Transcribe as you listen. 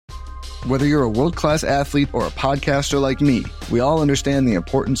Whether you're a world-class athlete or a podcaster like me, we all understand the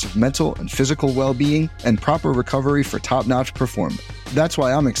importance of mental and physical well-being and proper recovery for top-notch performance. That's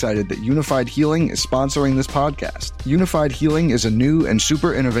why I'm excited that Unified Healing is sponsoring this podcast. Unified Healing is a new and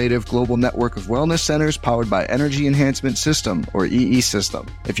super innovative global network of wellness centers powered by Energy Enhancement System, or EE System.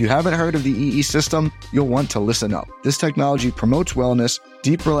 If you haven't heard of the EE System, you'll want to listen up. This technology promotes wellness,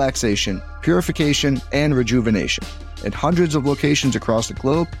 deep relaxation, purification, and rejuvenation. In hundreds of locations across the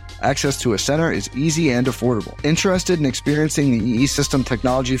globe, access to a center is easy and affordable. Interested in experiencing the EE System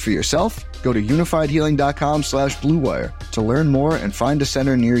technology for yourself? Go to unifiedhealing.com/bluewire to learn more and find a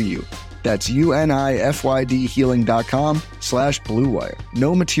center near you. That's unifydhealing.com/bluewire.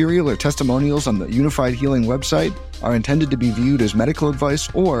 No material or testimonials on the Unified Healing website are intended to be viewed as medical advice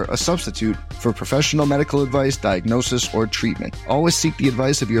or a substitute for professional medical advice, diagnosis, or treatment. Always seek the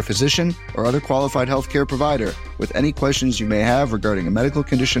advice of your physician or other qualified healthcare provider with any questions you may have regarding a medical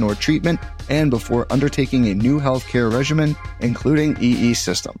condition or treatment and before undertaking a new healthcare regimen, including EE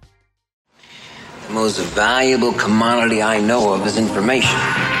System. The most valuable commodity I know of is information.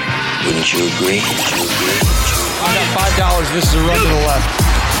 Wouldn't you agree? I got $5. This is a run to the left.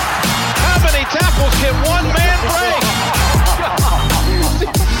 How many tackles can one man break?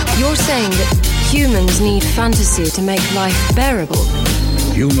 You're saying that humans need fantasy to make life bearable?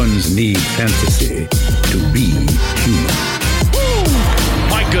 Humans need fantasy to be human. Woo!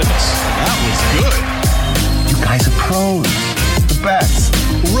 My goodness, that was good. You guys are pros. The best.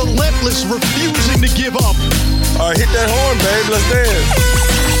 Relentless, refusing to give up. All right, hit that horn, babe. Let's dance.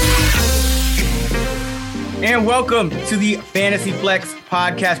 And welcome to the Fantasy Flex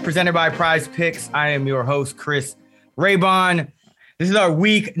podcast presented by Prize Picks. I am your host, Chris Raybon. This is our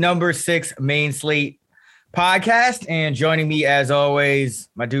week number 6 main slate podcast. And joining me, as always,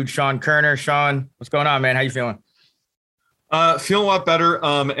 my dude, Sean Kerner. Sean, what's going on, man? How you feeling? Feeling a lot better.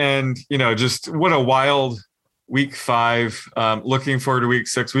 And, just what a wild week 5. Looking forward to week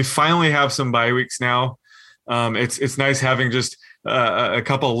 6. We finally have some bye weeks now. It's nice having just a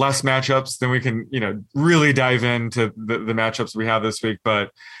couple less matchups, then we can, really dive into the matchups we have this week. But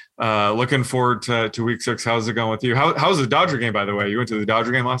looking forward to week 6. How's it going with you? How's the Dodger game, by the way? You went to the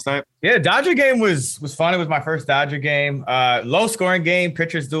Dodger game last night? Yeah, Dodger game was fun. It was my first Dodger game. Low scoring game.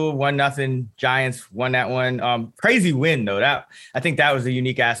 Pitchers duel, 1-0. Giants won that one. Crazy win though. I think that was a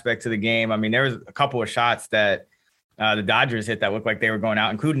unique aspect to the game. I mean, there was a couple of shots that the Dodgers hit that looked like they were going out,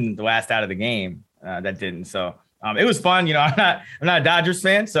 including the last out of the game that didn't. So. It was fun. I'm not a Dodgers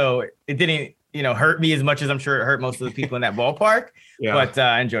fan, so it didn't, hurt me as much as I'm sure it hurt most of the people in that ballpark. Yeah. But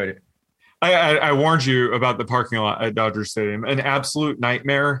I enjoyed it. I warned you about the parking lot at Dodger Stadium. An absolute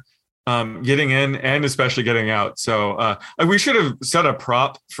nightmare getting in and especially getting out. So we should have set a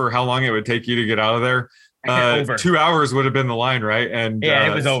prop for how long it would take you to get out of there. 2 hours would have been the line, right? And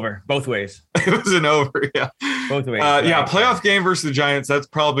it was over both ways. It was an over, yeah. Both ways. Playoff game versus the Giants. That's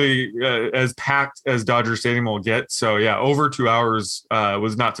probably as packed as Dodger Stadium will get. So yeah, over 2 hours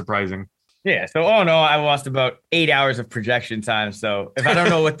was not surprising. Yeah. So I lost about 8 hours of projection time. So if I don't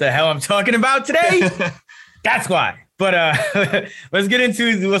know what the hell I'm talking about today, that's why. But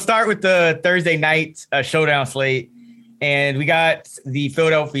we'll start with the Thursday night showdown slate. And we got the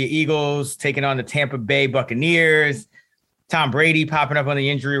Philadelphia Eagles taking on the Tampa Bay Buccaneers. Tom Brady popping up on the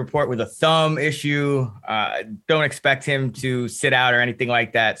injury report with a thumb issue. Don't expect him to sit out or anything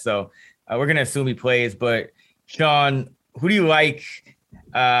like that. So we're going to assume he plays. But, Sean, who do you like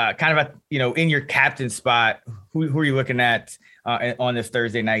in your captain spot? Who are you looking at on this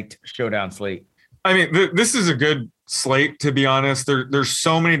Thursday night showdown slate? I mean, this is a good slate, to be honest. There's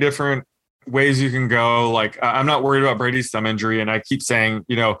so many different ways you can go. Like, I'm not worried about Brady's thumb injury, and I keep saying,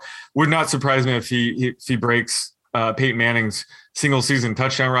 would not surprise me if he breaks Peyton Manning's single season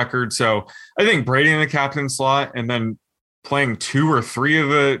touchdown record. So I think Brady in the captain slot and then playing 2 or 3 of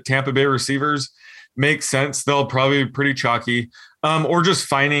the Tampa Bay receivers makes sense. They'll probably be pretty chalky, or just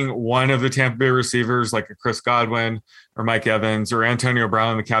finding one of the Tampa Bay receivers like a Chris Godwin or Mike Evans or Antonio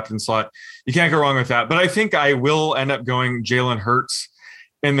Brown in the captain slot. You can't go wrong with that. But I think I will end up going Jalen Hurts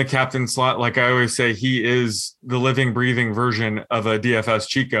in the captain slot. Like I always say, he is the living, breathing version of a DFS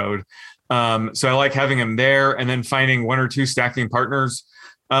cheat code. So I like having him there and then finding 1 or 2 stacking partners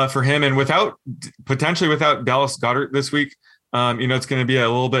for him. And potentially without Dallas Goedert this week, it's going to be a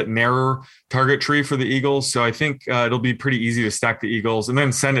little bit narrower target tree for the Eagles. So I think it'll be pretty easy to stack the Eagles and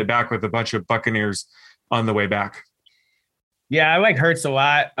then send it back with a bunch of Buccaneers on the way back. Yeah, I like Hurts a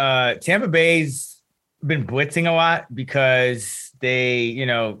lot. Tampa Bay's been blitzing a lot because they,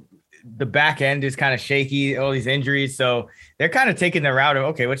 the back end is kind of shaky, all these injuries. So they're kind of taking the route of,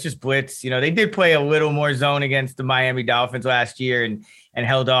 okay, let's just blitz. They did play a little more zone against the Miami Dolphins last year, and and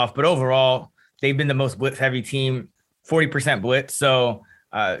held off. But overall, they've been the most blitz heavy team, 40% blitz. So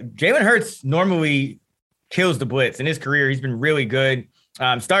Jalen Hurts normally kills the blitz. In his career, he's been really good.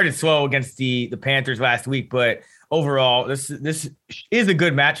 Started slow against the Panthers last week, but overall, this is a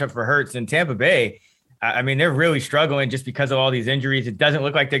good matchup for Hurts in Tampa Bay. I mean, they're really struggling just because of all these injuries. It doesn't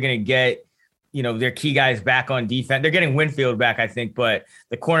look like they're going to get, their key guys back on defense. They're getting Winfield back, I think, but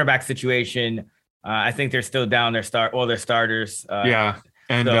the cornerback situation, I think they're still down their starters.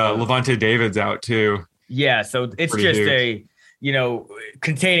 And Levante David's out too. Yeah, so it's pretty just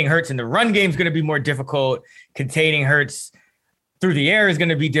containing Hurts in the run game is going to be more difficult. Containing Hurts through the air is going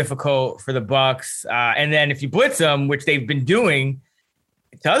to be difficult for the Bucs. And then if you blitz them, which they've been doing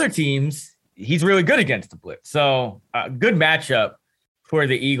to other teams, he's really good against the blitz. So good matchup for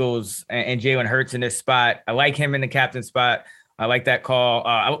the Eagles and Jalen Hurts in this spot. I like him in the captain spot. I like that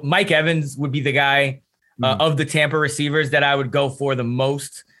call. Mike Evans would be the guy of the Tampa receivers that I would go for the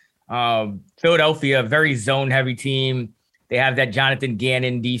most. Philadelphia, very zone-heavy team. They have that Jonathan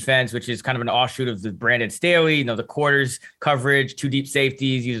Gannon defense, which is kind of an offshoot of the Brandon Staley. The quarters coverage, 2 deep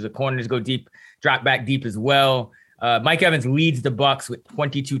safeties, uses the corners go deep, drop back deep as well. Mike Evans leads the Bucs with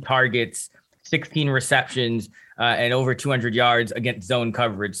 22 targets, 16 receptions, and over 200 yards against zone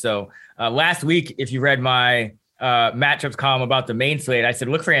coverage. So last week, if you read my matchups column about the main slate, I said,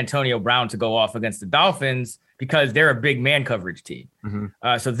 look for Antonio Brown to go off against the Dolphins because they're a big man coverage team.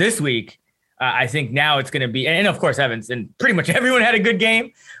 Mm-hmm. So this week, I think now it's going to be, and of course, Evans, and pretty much everyone had a good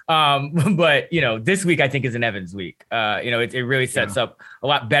game. But, this week I think is an Evans week. It really sets up a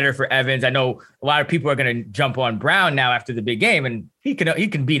lot better for Evans. I know a lot of people are going to jump on Brown now after the big game, and he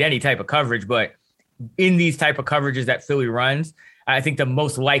can beat any type of coverage. But in these type of coverages that Philly runs, I think the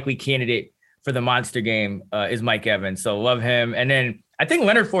most likely candidate for the monster game is Mike Evans. So love him. And then I think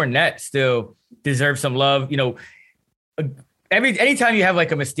Leonard Fournette still deserves some love. Anytime you have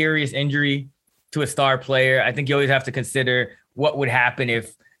like a mysterious injury to a star player, I think you always have to consider what would happen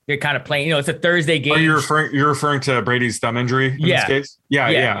if they're kind of playing. It's a Thursday game. Oh, you're referring to Brady's thumb injury in this case?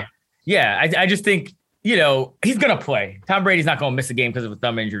 Yeah. I just think he's gonna play. Tom Brady's not gonna miss a game because of a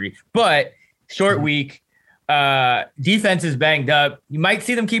thumb injury, but short week, defense is banged up. You might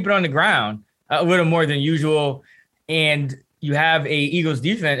see them keep it on the ground a little more than usual, and you have an Eagles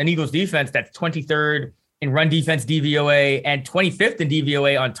defense that's 23rd in run defense DVOA and 25th in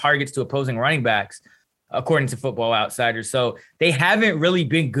DVOA on targets to opposing running backs, according to Football Outsiders. So they haven't really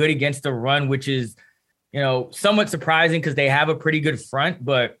been good against the run, which is, somewhat surprising because they have a pretty good front,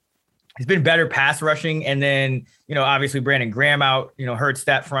 but it's been better pass rushing. And then, obviously Brandon Graham out, hurts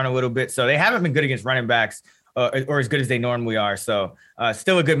that front a little bit. So they haven't been good against running backs or as good as they normally are. So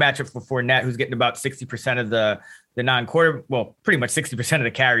still a good matchup for Fournette, who's getting about 60% of the non-quarter, well, pretty much 60% of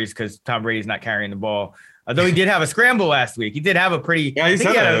the carries because Tom Brady's not carrying the ball. Although he did have a scramble last week. He did have he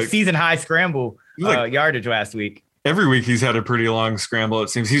had a season high scramble yardage last week. Every week he's had a pretty long scramble. It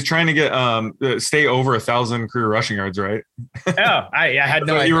seems he's trying to get stay over 1,000 career rushing yards, right? I had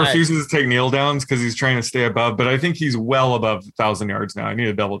no idea. He refuses to take kneel downs because he's trying to stay above, but I think he's well above 1,000 yards now. I need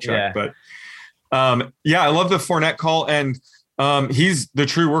to double check, but I love the Fournette call, and he's the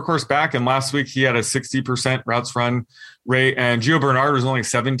true workhorse back. And last week he had a 60% routes run rate, and Gio Bernard was only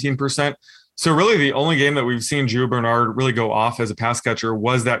 17%. So really the only game that we've seen Gio Bernard really go off as a pass catcher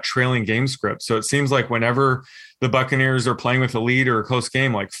was that trailing game script. So it seems like whenever the Buccaneers are playing with a lead or a close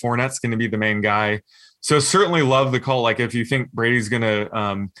game, like Fournette's going to be the main guy. So certainly love the call. Like if you think Brady's going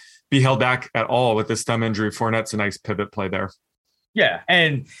to be held back at all with this thumb injury, Fournette's a nice pivot play there. Yeah.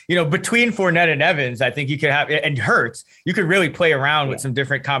 And, between Fournette and Evans, I think you could have, and Hurts, you could really play around with some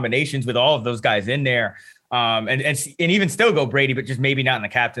different combinations with all of those guys in there. And even still go Brady, but just maybe not in the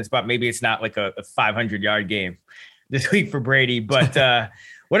captain spot. Maybe it's not like a 500-yard game this week for Brady. But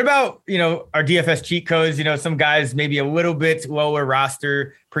what about, our DFS cheat codes? Some guys maybe a little bit lower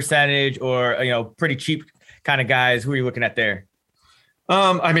roster percentage or, pretty cheap kind of guys. Who are you looking at there?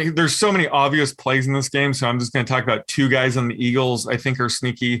 There's so many obvious plays in this game, so I'm just going to talk about 2 guys on the Eagles I think are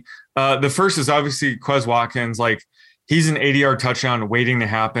sneaky. The first is obviously Quez Watkins. Like, he's an 80-yard touchdown waiting to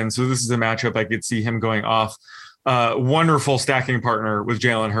happen. So this is a matchup I could see him going off. Wonderful stacking partner with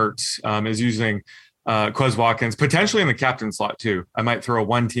Jalen Hurts is using Quez Watkins, potentially in the captain slot too. I might throw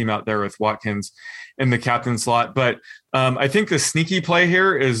one team out there with Watkins in the captain slot. But I think the sneaky play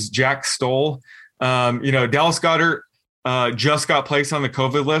here is Jack Stoll. Dallas Goedert just got placed on the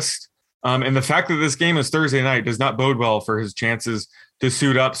COVID list. And the fact that this game is Thursday night does not bode well for his chances to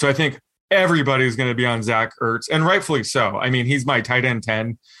suit up. So I think everybody's going to be on Zach Ertz, and rightfully so. He's my tight end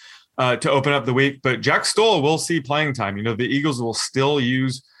 10 to open up the week, but Jack Stoll will see playing time. The Eagles will still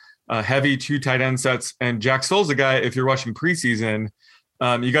use heavy 2 tight end sets, and Jack Stoll's a guy, if you're watching preseason,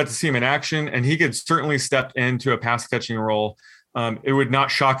 You got to see him in action, and he could certainly step into a pass catching role. It would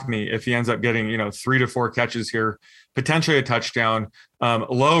not shock me if he ends up getting, 3 to 4 catches here, potentially a touchdown,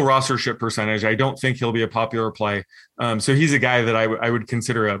 low rostership percentage. I don't think he'll be a popular play. So he's a guy that I would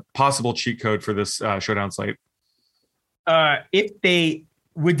consider a possible cheat code for this showdown slate.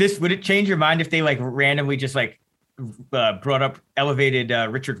 Would it change your mind if they like randomly just like brought up elevated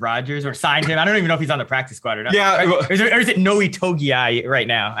Richard Rodgers or signed him? I don't even know if he's on the practice squad or not. Yeah, or is it Noe Togiai right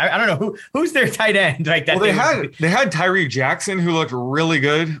now? I don't know who's their tight end like that. Well, they had Tyree Jackson, who looked really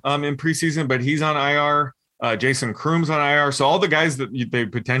good in preseason, but he's on IR. Jason Kroom's on IR. So all the guys that they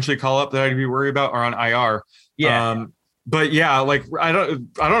potentially call up that I'd be worried about are on IR. Yeah. But yeah, like I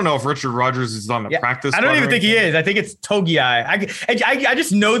don't know if Richard Rodgers is on the practice. I don't even think he is. I think it's Togiai. I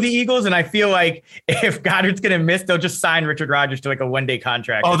just know the Eagles, and I feel like if Goddard's going to miss, they'll just sign Richard Rodgers to like a one-day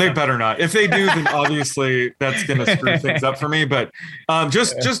contract. Oh, they better not. If they do, then obviously that's going to screw things up for me. But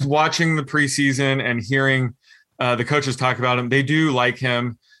just watching the preseason and hearing the coaches talk about him, they do like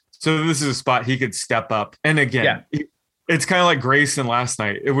him. So this is a spot he could step up. And again, it's kind of like Grayson last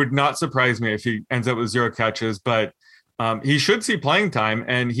night. It would not surprise me if he ends up with 0 catches, but he should see playing time,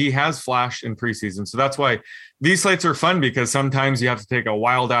 and he has flashed in preseason. So that's why these slates are fun, because sometimes you have to take a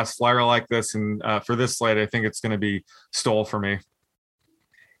wild ass flyer like this. And for this slate, I think it's going to be Stoll for me.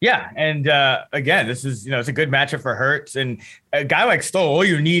 Yeah. And again, this is, it's a good matchup for Hurts, and a guy like Stoll, all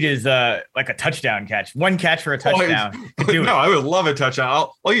you need is like a touchdown catch, 1 catch for a touchdown. I would love a touchdown.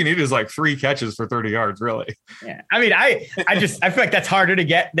 All you need is like 3 catches for 30 yards, really. Yeah. I mean, I feel like that's harder to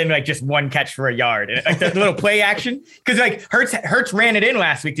get than like just 1 catch for a yard. And like the little play action. Cause like Hurts ran it in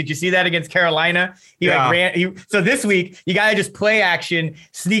last week. Did you see that against Carolina? So this week you got to just play action,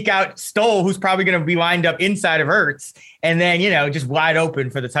 sneak out Stoll, who's probably going to be lined up inside of Hurts. And then, just wide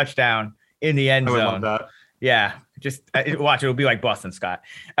open for the touchdown in the end zone. I would love that. Yeah. Just watch. It'll be like Boston Scott.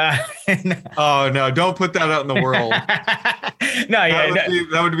 Oh, no, don't put that out in the world. That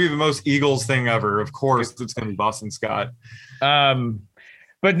would be the most Eagles thing ever. Of course, it's going to be Boston Scott.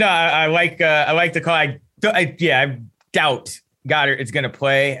 But no, I like the call. I doubt Goddard is going to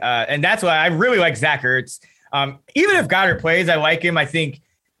play. And that's why I really like Zach Ertz. Even if Goddard plays, I like him. I think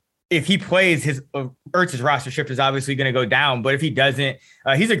if he plays, his Ertz's rostership is obviously going to go down. But if he doesn't,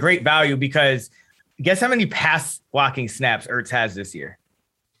 he's a great value, because guess how many pass blocking snaps Ertz has this year?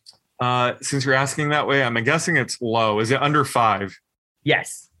 Since you're asking that way, I'm guessing it's low. Is it under 5?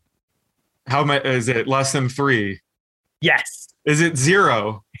 Yes. How much is it? Less than 3? Yes. Is it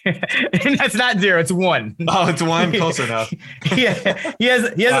 0? That's not 0. It's 1. Oh, it's 1. Close enough. Yeah, he has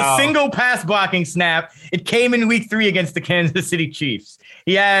a single pass blocking snap. It came in week 3 against the Kansas City Chiefs.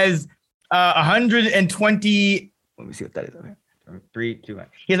 He has 120. Let me see what that is. 3, 2, 1.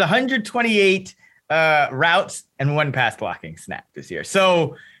 He has 128 routes and 1 pass blocking snap this year.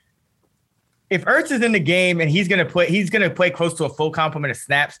 So if Ertz is in the game and he's going to play close to a full complement of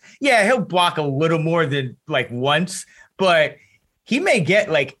snaps. Yeah, he'll block a little more than like once, but he may get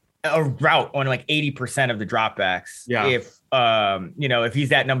like a route on like 80% of the dropbacks. Yeah. If he's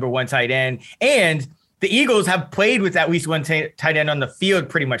that number 1 tight end. And the Eagles have played with at least 1 tight end on the field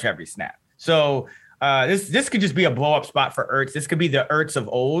pretty much every snap. So this could just be a blow up spot for Ertz. This could be the Ertz of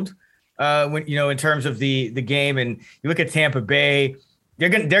old. When in terms of the game, and you look at Tampa Bay, they're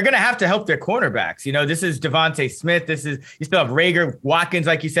gonna have to help their cornerbacks. This is Devontae Smith. You still have Rager. Watkins,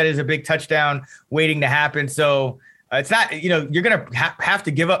 like you said, is a big touchdown waiting to happen. So it's not, you're gonna have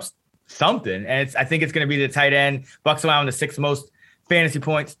to give up something, and I think it's gonna be the tight end. Bucks allowing the 6th most fantasy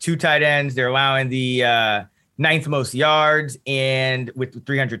points, 2 tight ends. They're allowing the 9th most yards, and with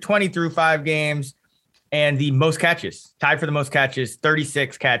 320 through 5 games, and the most catches, tied for the most catches,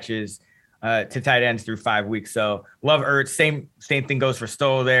 36 catches. To tight ends through 5 weeks. So love Ertz. Same thing goes for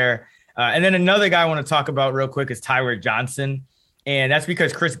Stoll there. And then another guy I want to talk about real quick is Tyler Johnson. And that's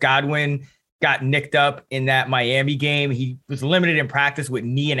because Chris Godwin got nicked up in that Miami game. He was limited in practice with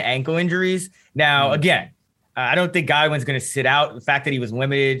knee and ankle injuries. Now, again, I don't think Godwin's going to sit out. The fact that he was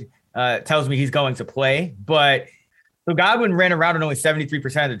limited tells me he's going to play. But so Godwin ran around on only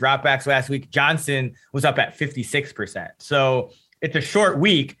 73% of the dropbacks last week. Johnson was up at 56%. So it's a short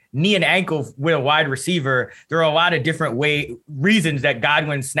week, knee and ankle with a wide receiver. There are a lot of different reasons that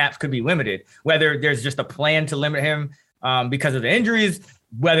Godwin's snaps could be limited, whether there's just a plan to limit him because of the injuries,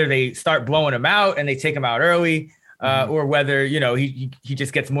 whether they start blowing him out and they take him out early, or whether, he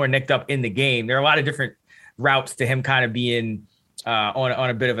just gets more nicked up in the game. There are a lot of different routes to him kind of being on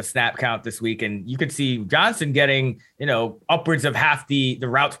a bit of a snap count this week. And you could see Johnson getting, upwards of half the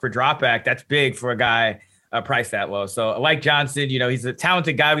routes per dropback. That's big for a guy priced that low. So I like Johnson. You know, he's a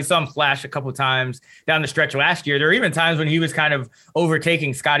talented guy. We saw him flash a couple of times down the stretch last year. There were even times when he was kind of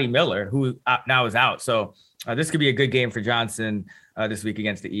overtaking Scotty Miller, who now is out. So this could be a good game for Johnson this week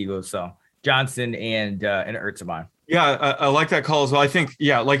against the Eagles. So Johnson and Ertz are mine. Yeah, I like that call as well. I think,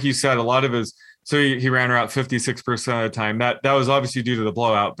 like you said, a lot of his, so he ran around 56% of the time. That was obviously due to the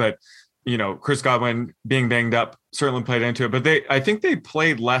blowout, but you know, Chris Godwin being banged up certainly played into it. But I think they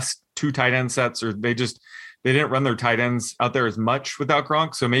played less 2 tight end sets, or they didn't run their tight ends out there as much without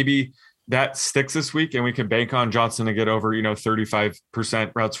Gronk. So maybe that sticks this week and we can bank on Johnson to get over,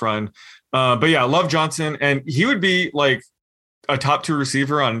 35% routes run. But yeah, I love Johnson, and he would be like a top 2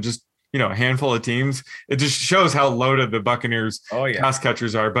 receiver on just, a handful of teams. It just shows how loaded the Buccaneers pass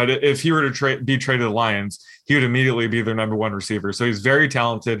catchers are. But if he were to be traded to the Lions, he would immediately be their number 1 receiver. So he's very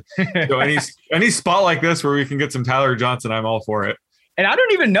talented. So any spot like this where we can get some Tyler Johnson, I'm all for it. And I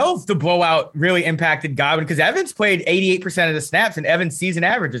don't even know if the blowout really impacted Godwin, because Evans played 88% of the snaps and Evans' season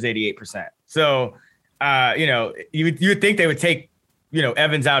average is 88%. So, you would think they would take,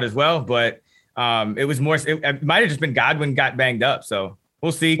 Evans out as well, but it was more, it might have just been Godwin got banged up. So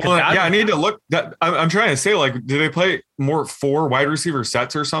we'll see. Well, I need to look. I'm trying to say, like, do they play more 4 wide receiver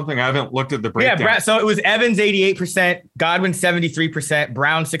sets or something? I haven't looked at the breakdown. Yeah, so it was Evans 88%, Godwin 73%,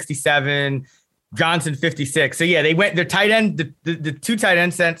 Brown 67%, Johnson 56%. So yeah, they went their tight end. The 2 tight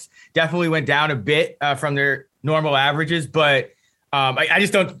end sets definitely went down a bit from their normal averages, but I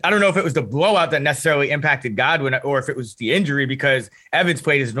don't know if it was the blowout that necessarily impacted Godwin or if it was the injury, because Evans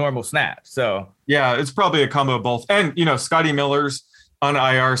played his normal snaps. So yeah, it's probably a combo of both. And Scotty Miller's on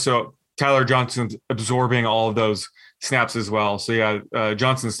IR, so Tyler Johnson's absorbing all of those snaps as well. So yeah,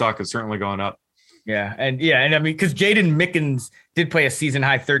 Johnson's stock is certainly going up. Yeah, and I mean, because Jaden Mickens did play a season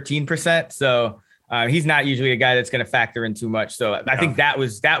high 13%, so he's not usually a guy that's going to factor in too much. So I think that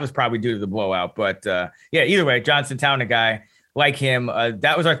was probably due to the blowout. But either way, Johnson, talented guy, like him.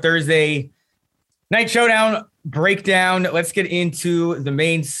 That was our Thursday night showdown breakdown. Let's get into the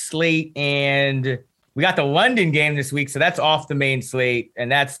main slate, and we got the London game this week, so that's off the main slate,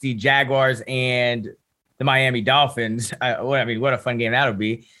 and that's the Jaguars and the Miami Dolphins. What a fun game that'll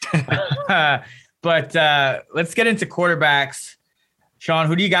be. But let's get into quarterbacks. Sean,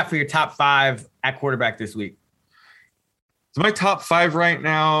 who do you got for your top 5 at quarterback this week? So my top 5 right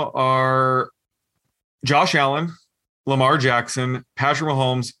now are Josh Allen, Lamar Jackson, Patrick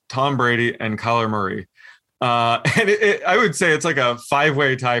Mahomes, Tom Brady, and Kyler Murray. And I would say it's like a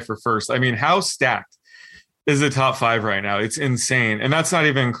 5-way tie for first. I mean, how stacked is the top 5 right now? It's insane. And that's not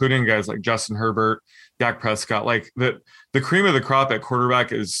even including guys like Justin Herbert, Dak Prescott. Like the cream of the crop at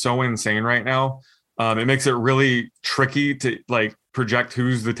quarterback is so insane right now. It makes it really tricky to like project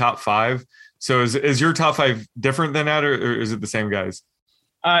who's the top 5. So is your top 5 different than that, or is it the same guys?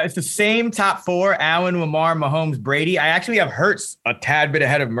 It's the same top 4: Allen, Lamar, Mahomes, Brady. I actually have Hurts a tad bit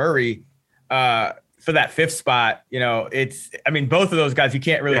ahead of Murray for that 5th spot. Both of those guys, you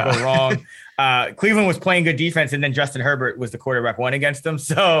can't really go wrong. Cleveland was playing good defense, and then Justin Herbert was the quarterback 1 against them.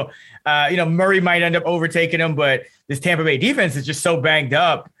 So, Murray might end up overtaking him, but this Tampa Bay defense is just so banged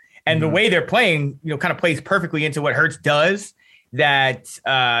up. And the way they're playing, kind of plays perfectly into what Hurts does, that,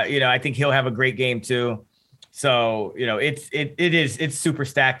 I think he'll have a great game too. So, it's super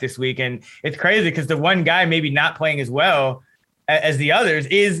stacked this week. And it's crazy because the one guy maybe not playing as well as the others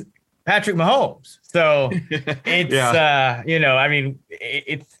is Patrick Mahomes. So it's,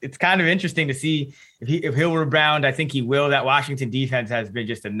 it's kind of interesting to see if he'll rebound. I think he will. That Washington defense has been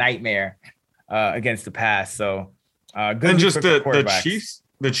just a nightmare against the pass. So good. And just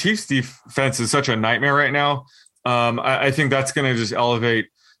the Chiefs defense is such a nightmare right now. I think that's going to just elevate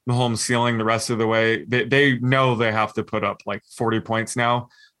Mahomes' ceiling the rest of the way. They know they have to put up like 40 points now.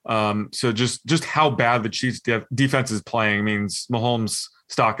 So just how bad the Chiefs defense is playing means Mahomes'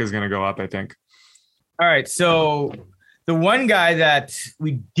 stock is going to go up, I think. All right. So the one guy that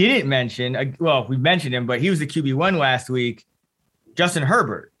we didn't mention, we mentioned him, but he was the QB1 last week, Justin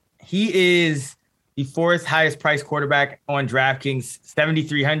Herbert. He is the 4th highest priced quarterback on DraftKings,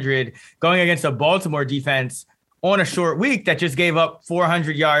 7,300, going against a Baltimore defense on a short week that just gave up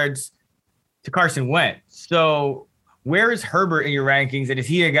 400 yards to Carson Wentz. So where is Herbert in your rankings? And is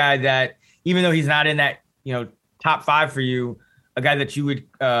he a guy that, even though he's not in that, top 5 for you, a guy that you'll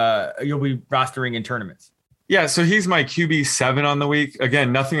be rostering in tournaments? Yeah. So he's my QB7 on the week.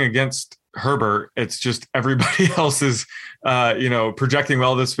 Again, nothing against Herbert. It's just everybody else is, projecting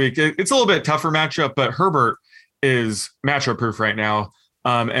well this week. It's a little bit tougher matchup, but Herbert is matchup proof right now.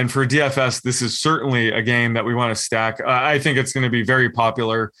 And for DFS, this is certainly a game that we want to stack. I think it's going to be very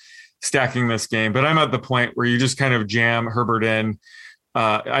popular stacking this game, but I'm at the point where you just kind of jam Herbert in.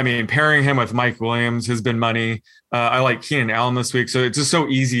 I mean, pairing him with Mike Williams has been money. I like Keenan Allen this week. So it's just so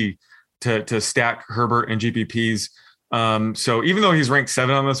easy to stack Herbert and GPPs. So even though he's ranked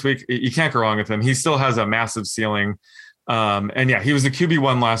 7 on this week, you can't go wrong with him. He still has a massive ceiling. And yeah, he was the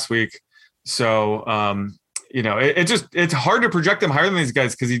QB1 last week. So, it's hard to project him higher than these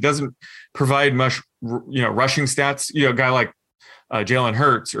guys because he doesn't provide much, rushing stats. A guy like Jalen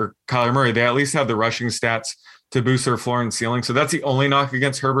Hurts or Kyler Murray, they at least have the rushing stats to boost their floor and ceiling. So that's the only knock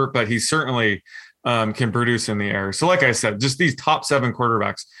against Herbert, but he certainly can produce in the air. So like I said, just these top 7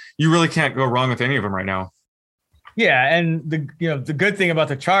 quarterbacks, you really can't go wrong with any of them right now. Yeah, and the good thing about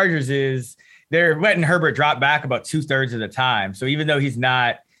the Chargers is they're letting Herbert drop back about 2/3 of the time. So even though he's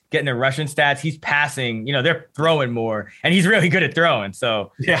not getting the rushing stats, he's passing. They're throwing more, and he's really good at throwing.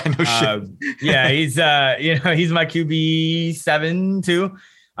 So yeah, no shit. Yeah, he's he's my QB7 too.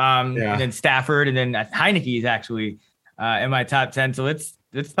 And then Stafford, and then Heineke is actually in my top 10. So let's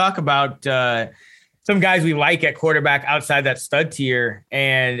talk about some guys we like at quarterback outside that stud tier.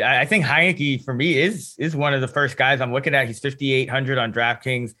 And I think Heineke for me is one of the first guys I'm looking at. He's 5,800 on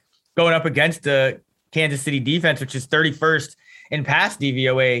DraftKings, going up against the Kansas City defense, which is 31st in pass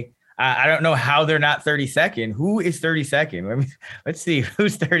DVOA. I don't know how they're not 32nd. Who is 32nd? Let's see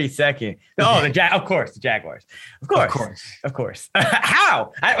who's 32nd. Oh, of course, the Jaguars. Of course.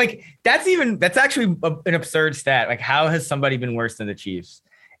 How? That's actually an absurd stat. Like, how has somebody been worse than the Chiefs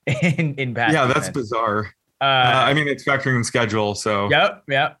in pass? Yeah, that's bizarre. It's factoring in schedule. So Yep.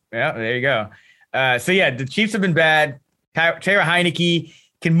 There you go. The Chiefs have been bad. Taylor Heineke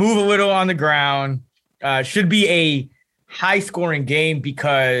can move a little on the ground. Should be a high-scoring game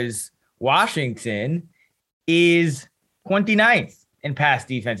because Washington is 29th in pass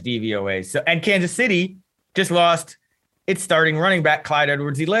defense DVOA. So, and Kansas City just lost its starting running back, Clyde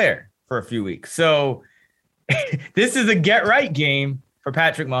Edwards-Helaire, for a few weeks. So this is a get-right game for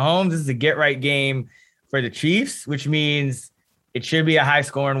Patrick Mahomes. This is a get-right game for the Chiefs, which means it should be a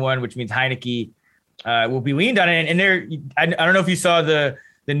high-scoring one, which means Heineke will be leaned on it. And I don't know if you saw the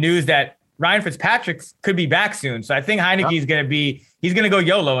news that Ryan Fitzpatrick could be back soon. So I think Heineke is going to go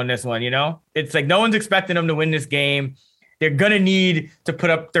YOLO in this one. It's like no one's expecting him to win this game. They're going to need to put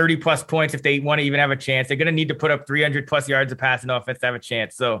up 30 plus points if they want to even have a chance. They're going to need to put up 300 plus yards of passing offense to have a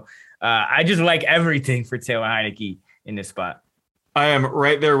chance. So I just like everything for Taylor Heineke in this spot. I am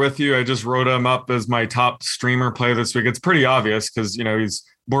right there with you. I just wrote him up as my top streamer play this week. It's pretty obvious because, he's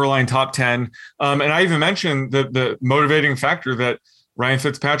borderline top 10. And I even mentioned the motivating factor that Ryan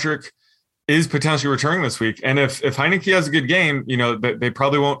Fitzpatrick is potentially returning this week. And if Heineke has a good game, they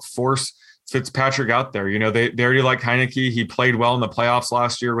probably won't force Fitzpatrick out there. They already like Heineke. He played well in the playoffs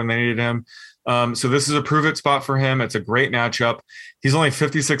last year when they needed him. So this is a prove it spot for him. It's a great matchup. He's only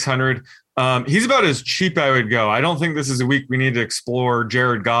 5,600. He's about as cheap I would go. I don't think this is a week we need to explore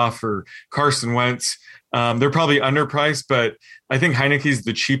Jared Goff or Carson Wentz. They're probably underpriced, but I think Heineke's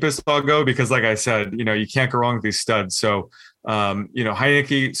the cheapest I'll go because, like I said, you can't go wrong with these studs. So,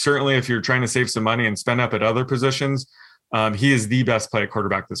 Heineke, certainly if you're trying to save some money and spend up at other positions, he is the best play at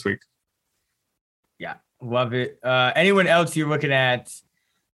quarterback this week. Yeah, love it. Anyone else you're looking at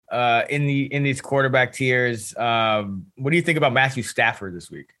in these quarterback tiers? What do you think about Matthew Stafford this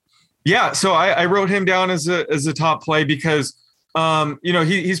week? Yeah, so I wrote him down as a top play because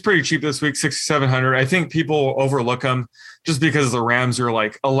he's pretty cheap this week, 6,700. I think people overlook him just because the Rams are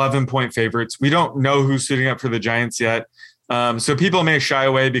like 11-point favorites. We don't know who's suiting up for the Giants yet. So people may shy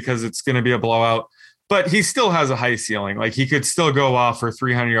away because it's going to be a blowout, but he still has a high ceiling. Like he could still go off for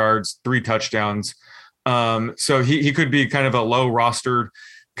 300 yards, 3 touchdowns. So he could be kind of a low rostered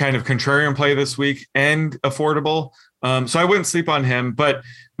kind of contrarian play this week and affordable. So I wouldn't sleep on him, but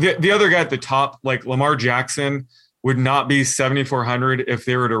the other guy at the top, like Lamar Jackson, would not be 7,400 if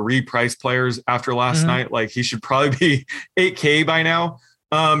they were to reprice players after last night. Like he should probably be 8K by now.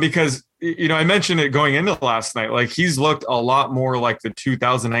 Because, I mentioned it going into last night, like he's looked a lot more like the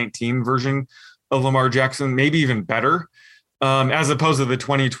 2019 version of Lamar Jackson, maybe even better, as opposed to the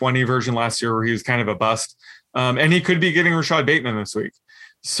 2020 version last year where he was kind of a bust. And he could be getting Rashad Bateman this week.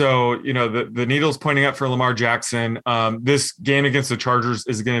 So, the needle's pointing up for Lamar Jackson. This game against the Chargers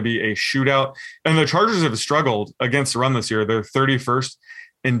is going to be a shootout. And the Chargers have struggled against the run this year. They're 31st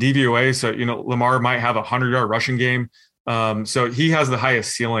in DVOA. So, Lamar might have a 100-yard rushing game. So he has the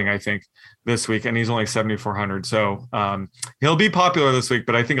highest ceiling, I think, this week, and he's only 7,400. So he'll be popular this week,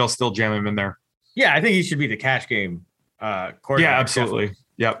 but I think I'll still jam him in there. Yeah, I think he should be the cash game quarterback. Yeah, absolutely.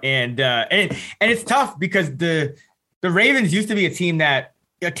 Yep. And it's tough because the Ravens used to be a team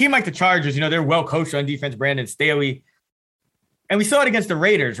like the Chargers, they're well coached on defense, Brandon Staley. And we saw it against the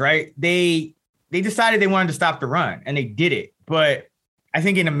Raiders, right? They decided they wanted to stop the run, and they did it. But I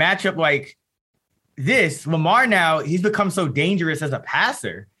think in a matchup like this, Lamar now, he's become so dangerous as a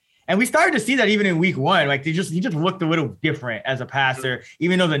passer. And we started to see that even in week one. Like he just looked a little different as a passer,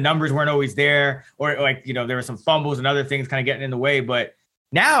 even though the numbers weren't always there, or like, you know, there were some fumbles and other things kind of getting in the way. But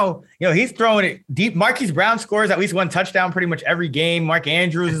now, you know, he's throwing it deep. Marquise Brown scores at least one touchdown pretty much every game. Mark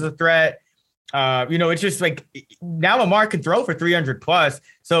Andrews is a threat. You know, it's just like now Lamar can throw for 300 plus.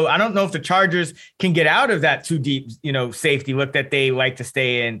 So I don't know if the Chargers can get out of that too deep, you know, safety look that they like to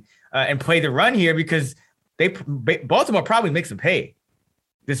stay in and play the run here, because Baltimore probably makes them pay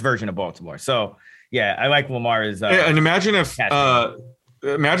this version of Baltimore. So yeah, I like Lamar's. And imagine if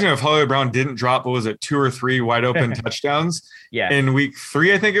Hollywood Brown didn't drop, what was it, 2 or 3 wide open touchdowns in week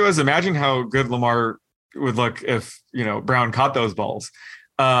 3, I think it was. Imagine how good Lamar would look if, you know, Brown caught those balls.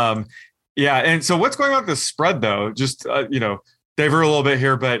 Yeah. And so what's going on with the spread though? Just, you know, divert a little bit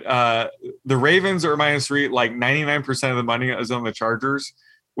here, but the Ravens are -3, like 99% of the money is on the Chargers,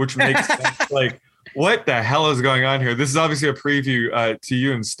 which makes sense. Like, what the hell is going on here? This is obviously a preview to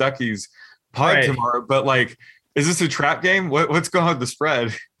you and Stuckey's pod tomorrow, but like, is this a trap game? What's going on with the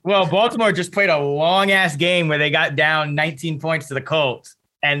spread? Well, Baltimore just played a long ass game where they got down 19 points to the Colts,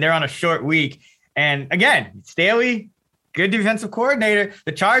 and they're on a short week. And again, Staley, good defensive coordinator.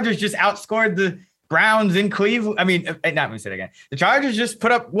 The Chargers just outscored the Browns in Cleveland. I mean, not let me say it again. The Chargers just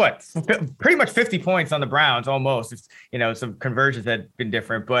put up pretty much 50 points on the Browns almost. It's, you know, some conversions that have been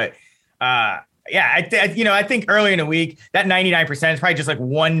different, but yeah, I think early in the week that 99% is probably just like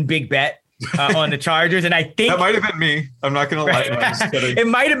one big bet on the Chargers, and I think that might have been me. I'm not gonna lie. I'm just kidding. It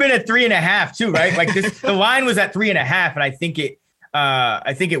might have been at 3.5 too, right? Like the line was at 3.5, and I think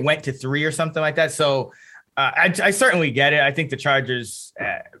it went to 3 or something like that. So I certainly get it. I think the Chargers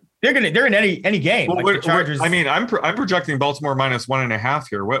they're in any game. Well, like the Chargers. I mean, I'm projecting Baltimore -1.5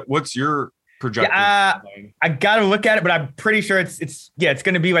 here. What's your projection? I got to look at it, but I'm pretty sure it's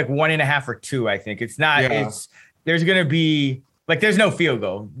going to be like 1.5 or 2. I think it's not. Yeah. There's going to be like there's no field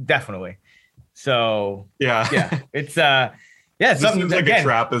goal, definitely. So yeah, it's something like again, a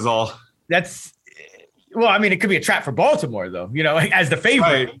trap is all. That's well, I mean, it could be a trap for Baltimore though, you know, like, as the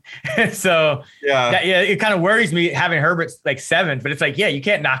favorite. Right. So it kind of worries me having Herbert like 7th, but it's like you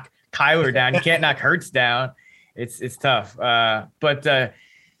can't knock Kyler down, you can't knock Hurts down. It's tough. But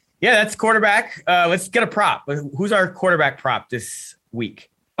that's quarterback. Let's get a prop. Who's our quarterback prop this week?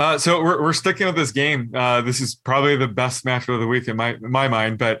 So we're sticking with this game. This is probably the best matchup of the week in my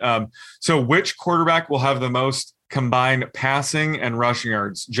mind. But so which quarterback will have the most combined passing and rushing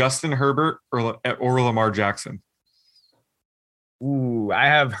yards? Justin Herbert or Lamar Jackson? Ooh, I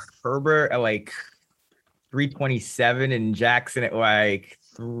have Herbert at like 327 and Jackson at like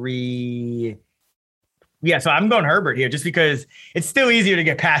 3. Yeah, so I'm going Herbert here just because it's still easier to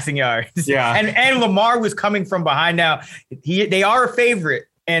get passing yards. Yeah. And Lamar was coming from behind now. They are a favorite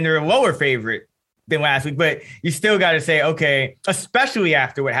and they're a lower favorite than last week, but you still got to say, okay, especially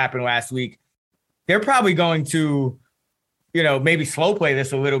after what happened last week, they're probably going to, you know, maybe slow play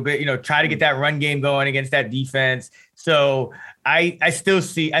this a little bit, you know, try to get that run game going against that defense. So I still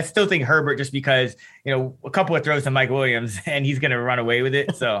think Herbert, just because, you know, a couple of throws to Mike Williams and he's going to run away with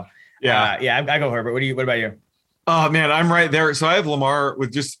it. So I go Herbert. What about you? Oh man, I'm right there. So I have Lamar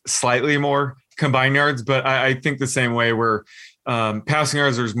with just slightly more combined yards, but I think the same way where passing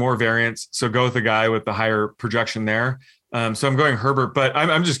yards, there's more variance. So go with the guy with the higher projection there. So I'm going Herbert, but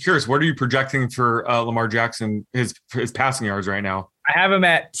I'm just curious, what are you projecting for Lamar Jackson, his passing yards right now? I have him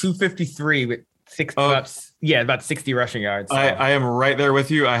at 253 with 60 ups. Yeah, about 60 rushing yards. So. I am right there with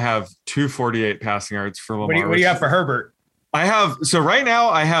you. I have 248 passing yards for Lamar. What do you have for Herbert? Right now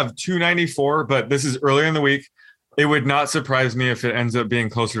I have 294, but this is earlier in the week. It would not surprise me if it ends up being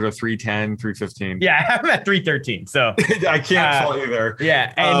closer to 310, 315. Yeah, I have him at 313. So I can't fault you there.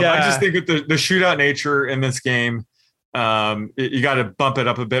 Yeah. And I just think with the shootout nature in this game, you got to bump it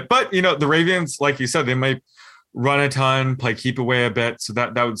up a bit. But, you know, the Ravens, like you said, they might run a ton, play keep away a bit. So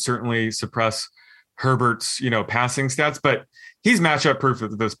that would certainly suppress Herbert's, you know, passing stats. But he's matchup proof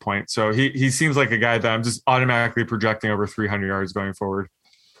at this point. So he seems like a guy that I'm just automatically projecting over 300 yards going forward.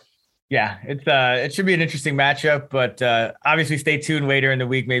 Yeah, it should be an interesting matchup, but obviously stay tuned later in the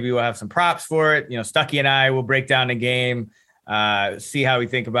week. Maybe we'll have some props for it. You know, Stuckey and I will break down the game, see how we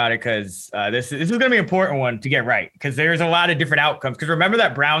think about it, because this is going to be an important one to get right, because there's a lot of different outcomes. Because remember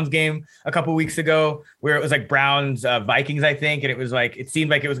that Browns game a couple weeks ago where it was like Browns Vikings, I think, and it was like it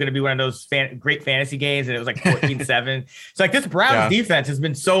seemed like it was going to be one of those great fantasy games, and it was like 14-7. So like this Browns defense has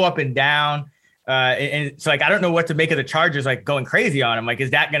been so up and down. And it's like I don't know what to make of the Chargers like going crazy on them. Like,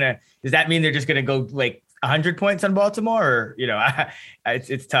 does that mean they're just gonna go like 100 points on Baltimore? Or, you know,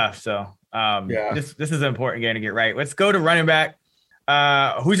 it's tough. So this is an important game to get right. Let's go to running back.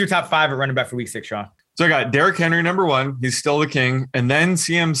 Who's your top 5 at running back for week 6, Sean? So I got Derrick Henry, number 1. He's still the king. And then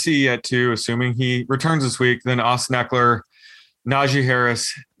CMC at 2, assuming he returns this week. Then Austin Eckler, Najee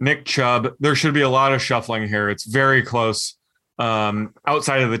Harris, Nick Chubb. There should be a lot of shuffling here. It's very close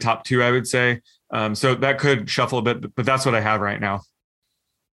outside of the top 2, I would say. So that could shuffle a bit, but that's what I have right now.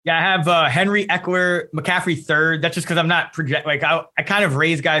 Yeah, I have Henry, Eckler, McCaffrey 3rd. That's just because I'm not I kind of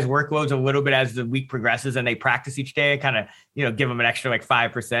raise guys' workloads a little bit as the week progresses and they practice each day. I kind of, give them an extra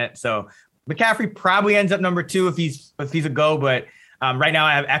 5%. So McCaffrey probably ends up number 2 if he's a go. But right now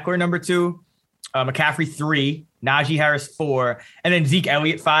I have Eckler number 2, McCaffrey 3, Najee Harris 4, and then Zeke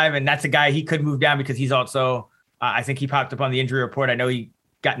Elliott 5. And that's a guy he could move down because he's also, I think he popped up on the injury report. I know he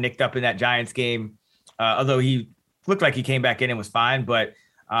got nicked up in that Giants game, although he looked like he came back in and was fine. But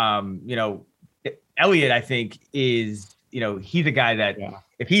Elliott, I think is, he's a guy that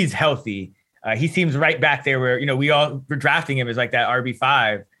if he's healthy, he seems right back there where, we're drafting him as like that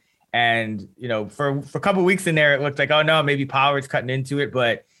RB5. And, for a couple of weeks in there, it looked like, oh no, maybe Pollard's cutting into it,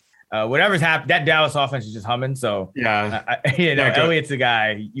 but whatever's happened, that Dallas offense is just humming. So Elliott's the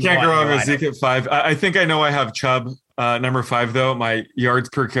guy. You can't go wrong with Zeke at 5. I think I know I have Chubb number 5 though. My yards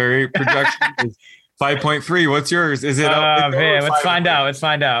per carry projection is 5.3. What's yours? Is it? Man, let's find out.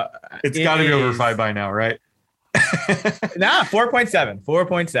 It's got to be over 5 by now, right? 4.7.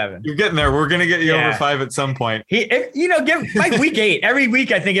 4.7. You're getting there. We're gonna get you over 5 at some point. Give like week 8. Every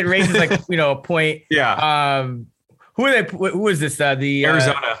week I think it raises a point. Yeah. Who are they? Who is this? The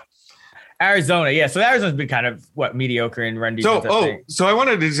Arizona. Yeah. So Arizona's been kind of mediocre in run defense. So I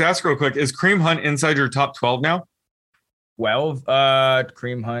wanted to just ask real quick: is Kareem Hunt inside your top 12 now? 12.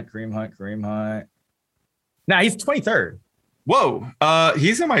 Kareem Hunt. Nah, he's 23rd. Whoa.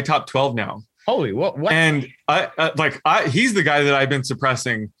 He's in my top 12 now. Holy, what? And he's the guy that I've been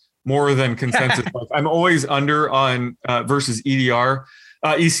suppressing more than consensus. I'm always under on versus ECR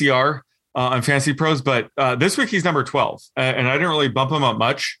on Fantasy Pros, but this week he's number 12, and I didn't really bump him up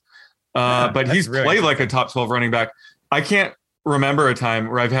much. But he's really played like a top 12 running back. I can't remember a time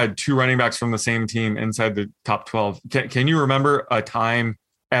where I've had 2 running backs from the same team inside the top 12. Can you remember a time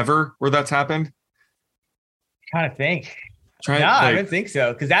ever where that's happened? Trying to think. I don't think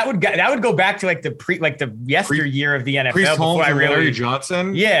so, because that would go back to the yesteryear of the NFL. Priest Holmes and Larry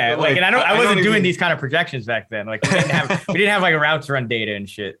Johnson. Yeah, and I wasn't doing these kind of projections back then. Like we didn't have like a routes run data and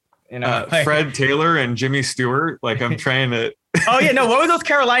shit. Fred Taylor and Jimmy Stewart. Like I'm trying to. Oh yeah, no. What were those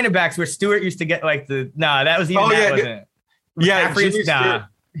Carolina backs where Stewart used to get like the? Nah, that was even. Wasn't. Yeah, Jimmy Stewart,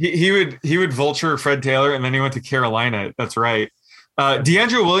 he would vulture Fred Taylor, and then he went to Carolina. That's right.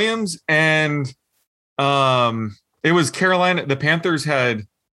 DeAndre Williams and it was Carolina. The Panthers had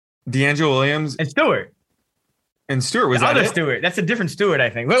DeAndre Williams and Stewart. Was that it? Stewart. That's a different Stewart, I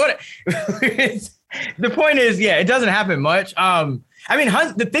think. But the point is, it doesn't happen much. Hunt.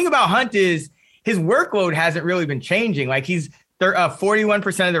 The thing about Hunt is his workload hasn't really been changing. Like he's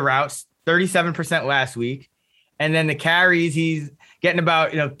 41% of the routes, 37% last week, and then the carries he's getting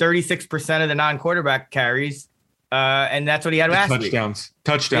about 36% of the non-quarterback carries, and that's what he had last week.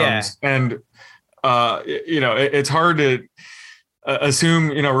 Touchdowns, and. It's hard to assume,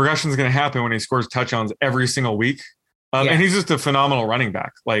 regression is going to happen when he scores touchdowns every single week. And he's just a phenomenal running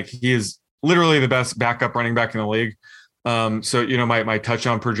back. Like he is literally the best backup running back in the league. So, my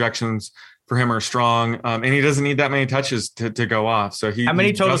touchdown projections for him are strong. And he doesn't need that many touches to go off. So how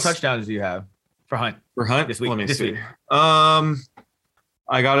many total touchdowns do you have for Hunt? This week? Let me see. I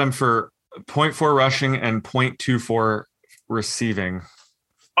got him for 0.4 rushing and 0.24 receiving.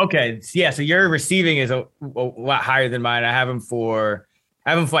 Okay, yeah. So your receiving is a lot higher than mine. I have him for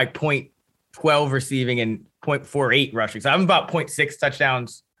like 0.12 receiving and 0.48 rushing. So I'm about 0.6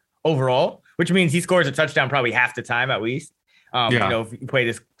 touchdowns overall, which means he scores a touchdown probably half the time at least. If you play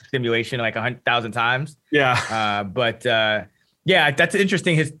this simulation like 100,000 times. Yeah. That's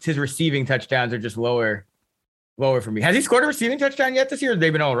interesting. His receiving touchdowns are just lower for me. Has he scored a receiving touchdown yet this year? Or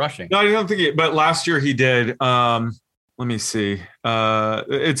they've been all rushing. No, I don't think but last year he did. Let me see.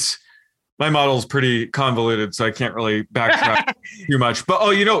 It's my model's pretty convoluted, so I can't really backtrack too much. But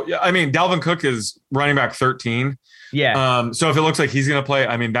Dalvin Cook is running back 13. Yeah. So if it looks like he's going to play,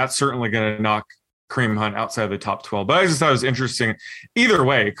 that's certainly going to knock Kareem Hunt outside of the top 12. But I just thought it was interesting. Either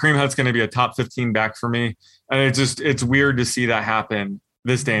way, Kareem Hunt's going to be a top 15 back for me, and it's weird to see that happen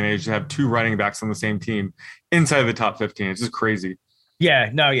this day and age to have 2 running backs on the same team inside the top 15. It's just crazy.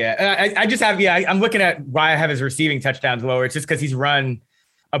 Yeah, no, yeah. I just have, I'm looking at why I have his receiving touchdowns lower. It's just because he's run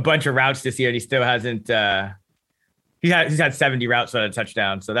a bunch of routes this year and he still hasn't, he's had 70 routes on a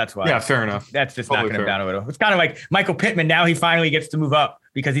touchdown. So that's why. Yeah, fair enough. That's just knocking him down a little. It's kind of like Michael Pittman. Now he finally gets to move up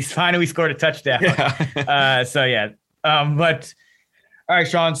because he's finally scored a touchdown. Yeah. But All right,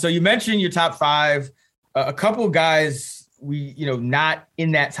 Sean. So you mentioned your top five. A couple of guys not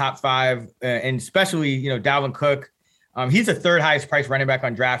in that top five, and especially Dalvin Cook. He's the third highest priced running back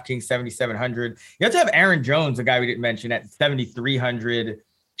on DraftKings, 7,700. You have to have Aaron Jones, a guy we didn't mention, at 7,300.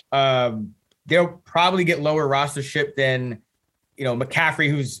 They'll probably get lower rostership than McCaffrey,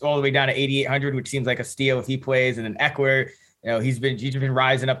 who's all the way down to 8,800, which seems like a steal if he plays, and then Eckler. He's been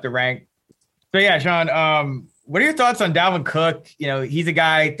rising up the rank. So yeah, Sean, what are your thoughts on Dalvin Cook? He's a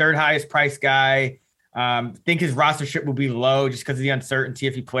guy, third highest priced guy. Think his rostership will be low just because of the uncertainty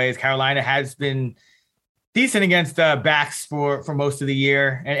if he plays. Carolina has been decent against backs for most of the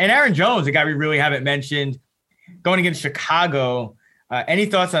year. And Aaron Jones, a guy we really haven't mentioned, going against Chicago. Any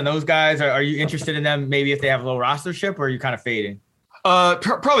thoughts on those guys? Are you interested in them maybe if they have low rostership, or are you kind of fading?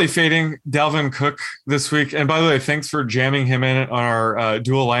 Probably fading Dalvin Cook this week. And by the way, thanks for jamming him in on our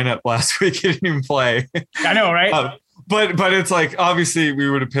dual lineup last week. He didn't even play. I know, right? But it's like, obviously we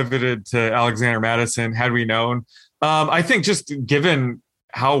would have pivoted to Alexander Mattison had we known. I think just given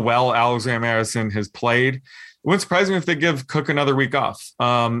how well Alexander Mattison has played, it wouldn't surprise me if they give Cook another week off.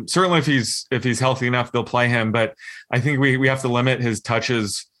 Certainly if he's healthy enough, they'll play him, but I think we have to limit his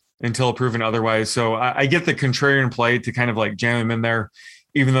touches until proven otherwise. So I get the contrarian play to kind of like jam him in there,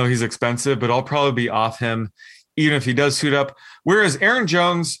 even though he's expensive, but I'll probably be off him even if he does suit up. Whereas Aaron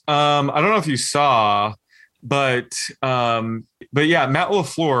Jones, I don't know if you saw, but yeah, Matt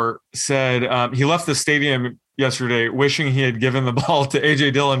LaFleur said he left the stadium yesterday wishing he had given the ball to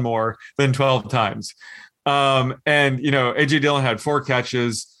AJ Dillon more than 12 times. And AJ Dillon had 4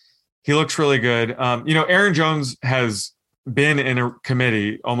 catches. He looks really good. Aaron Jones has been in a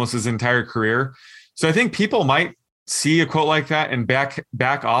committee almost his entire career. So I think people might see a quote like that and back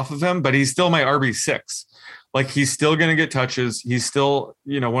off of him, but he's still my RB6. Like, he's still going to get touches. He's still,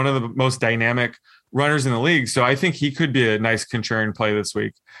 one of the most dynamic runners in the league. So I think he could be a nice contrarian play this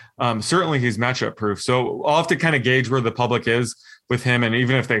week. Certainly he's matchup proof. So I'll have to kind of gauge where the public is with him. And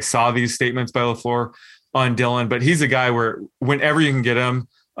even if they saw these statements by LaFleur on Dillon, but he's a guy where whenever you can get him,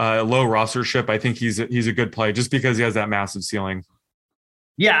 low rostership, I think he's a good play just because he has that massive ceiling.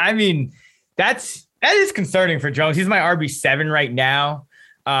 Yeah, I mean, that is concerning for Jones. He's my RB7 right now,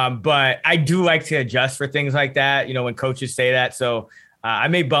 but I do like to adjust for things like that, when coaches say that. So I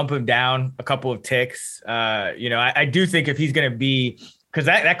may bump him down a couple of ticks. I do think if he's going to be, because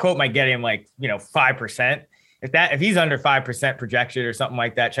that quote might get him 5%. If he's under 5% projection or something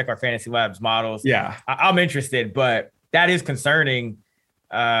like that, check our Fantasy Labs models. Yeah, I'm interested, but that is concerning.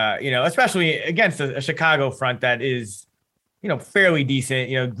 Especially against a Chicago front that is, fairly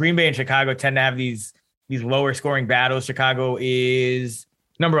decent. Green Bay and Chicago tend to have these lower scoring battles. Chicago is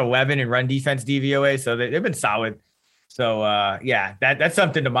number 11 in run defense DVOA, so they've been solid. So that's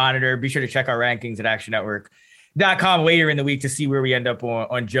something to monitor. Be sure to check our rankings at actionnetwork.com later in the week to see where we end up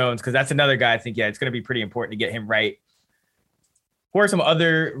on Jones, because that's another guy I think, it's going to be pretty important to get him right. Who are some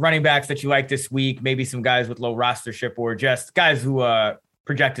other running backs that you like this week? Maybe some guys with low rostership or just guys who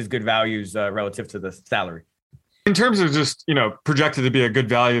project as good values relative to the salary. In terms of just, projected to be a good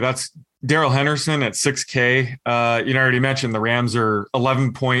value, that's Darrell Henderson at 6K. I already mentioned the Rams are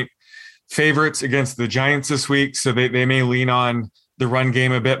 11-point favorites against the Giants this week, so they may lean on the run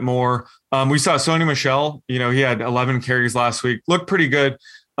game a bit more. We saw Sony Michel, he had 11 carries last week, looked pretty good.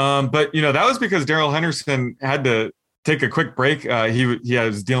 But that was because Darrell Henderson had to take a quick break. He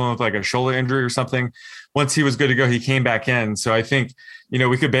was dealing with like a shoulder injury or something. Once he was good to go, he came back in. So I think,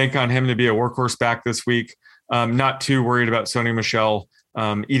 we could bank on him to be a workhorse back this week. Not too worried about Sony Michel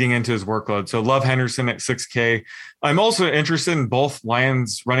eating into his workload. So love Henderson at 6K. I'm also interested in both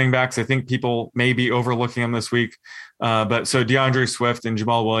Lions running backs. I think people may be overlooking them this week. But so DeAndre Swift and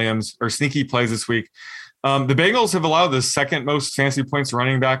Jamal Williams are sneaky plays this week. The Bengals have allowed the second most fantasy points to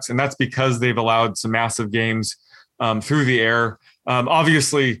running backs, and that's because they've allowed some massive games through the air.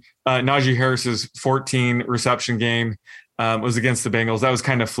 Obviously, Najee Harris's 14 reception game was against the Bengals. That was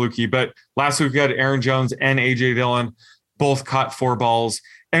kind of fluky. But last week we had Aaron Jones and AJ Dillon both caught 4 balls.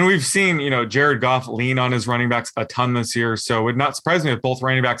 And we've seen, Jared Goff lean on his running backs a ton this year. So it would not surprise me if both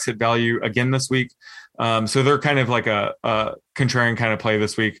running backs hit value again this week. So they're kind of like a contrarian kind of play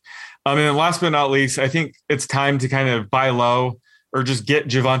this week. And then last but not least, I think it's time to kind of buy low or just get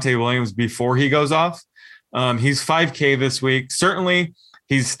Javonte Williams before he goes off. He's 5K this week. Certainly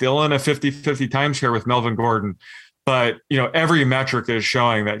he's still in a 50-50 timeshare with Melvin Gordon. But, every metric is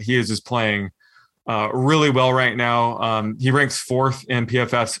showing that he is just playing really well right now. He ranks 4th in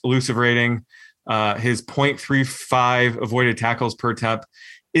PFF's elusive rating. His 0.35 avoided tackles per attempt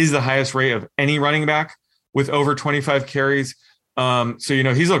is the highest rate of any running back with over 25 carries. So,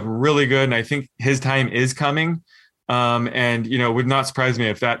 he's looked really good, and I think his time is coming. And, would not surprise me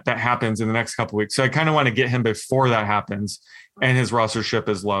if that happens in the next couple of weeks. So I kind of want to get him before that happens, and his rostership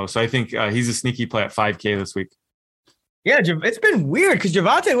is low. So I think he's a sneaky play at 5K this week. Yeah, it's been weird because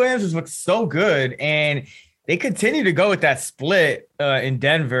Javonte Williams has looked so good, and they continue to go with that split in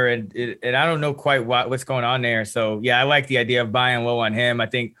Denver, and I don't know quite what's going on there. So yeah, I like the idea of buying low on him. I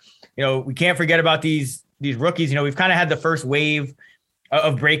think we can't forget about these rookies. We've kind of had the first wave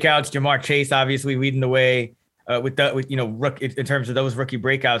of breakouts. Jamar Chase obviously leading the way in terms of those rookie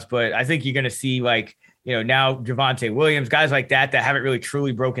breakouts. But I think you're going to see now Javonte Williams, guys like that haven't really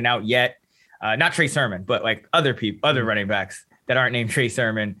truly broken out yet. Not Trey Sermon, but like other running backs that aren't named Trey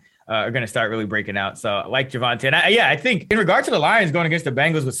Sermon are going to start really breaking out. So I like Javonte. And I think in regard to the Lions going against the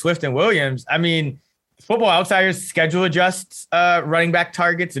Bengals with Swift and Williams, I mean, Football Outsiders schedule adjusts running back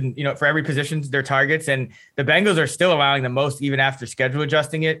targets, and for every position their targets, and the Bengals are still allowing the most even after schedule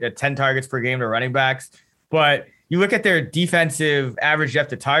adjusting it at 10 targets per game to running backs. But you look at their defensive average depth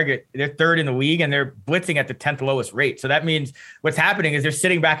to target, they're third in the league, and they're blitzing at the 10th lowest rate. So that means what's happening is they're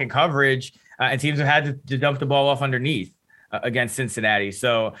sitting back in coverage, and teams have had to dump the ball off underneath against Cincinnati.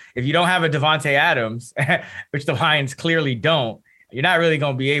 So if you don't have a Devontae Adams, which the Lions clearly don't, you're not really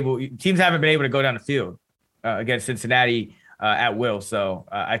going to be able. Teams haven't been able to go down the field against Cincinnati at will. So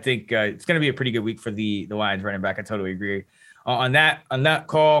I think it's going to be a pretty good week for the Lions running back. I totally agree on that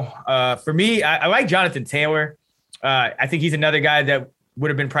call. For me, I like Jonathan Taylor. I think he's another guy that would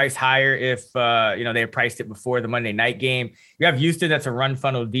have been priced higher if they had priced it before the Monday night game. You have Houston, that's a run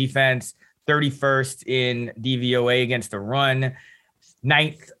funnel defense, 31st in DVOA against the run,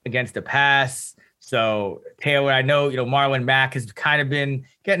 9th against the pass. So Taylor, I know, Marlon Mack has kind of been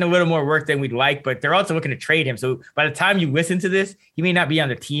getting a little more work than we'd like, but they're also looking to trade him. So by the time you listen to this, he may not be on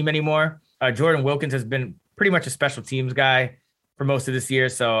the team anymore. Jordan Wilkins has been pretty much a special teams guy for most of this year.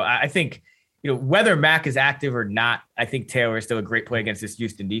 So I think, whether Mack is active or not, I think Taylor is still a great play against this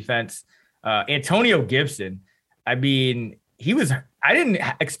Houston defense. Antonio Gibson, I mean, I didn't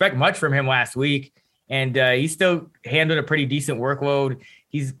expect much from him last week, and he still handled a pretty decent workload.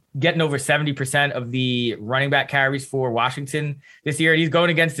 He's getting over 70% of the running back carries for Washington this year. He's going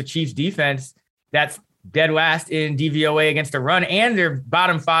against the Chiefs defense that's dead last in DVOA against the run, and they're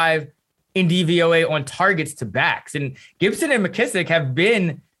bottom 5 in DVOA on targets to backs. And Gibson and McKissick have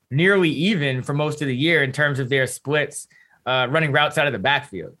been nearly even for most of the year in terms of their splits running routes out of the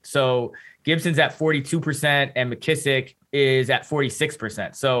backfield. So Gibson's at 42% and McKissick is at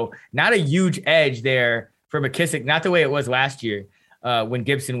 46%. So not a huge edge there for McKissick, not the way it was last year when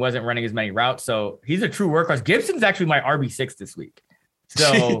Gibson wasn't running as many routes. So he's a true workhorse. Gibson's actually my RB6 this week.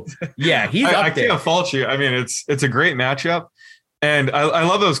 So yeah, he's up there. I can't fault you. I mean, it's a great matchup. And I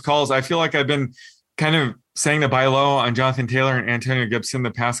love those calls. I feel like I've been kind of saying to buy low on Jonathan Taylor and Antonio Gibson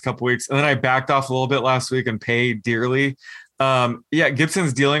the past couple weeks. And then I backed off a little bit last week and paid dearly.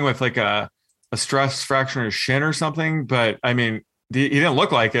 Gibson's dealing with like a stress fracture in his shin or something, but I mean, he didn't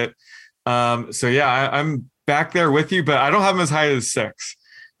look like it. I'm back there with you, but I don't have him as high as 6.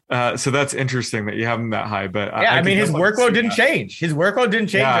 So that's interesting that you have him that high, but I mean, his workload didn't change. His workload didn't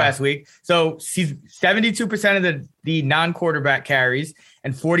change last week. So he's 72% of the non-quarterback carries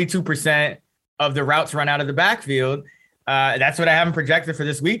and 42% of the routes run out of the backfield. That's what I have him projected for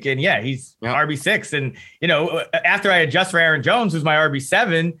this week. And he's RB6. And, after I adjust for Aaron Jones, who's my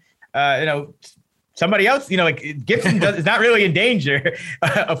RB7, somebody else, Gibson is not really in danger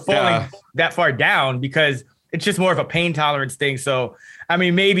of falling that far down because it's just more of a pain tolerance thing. So, I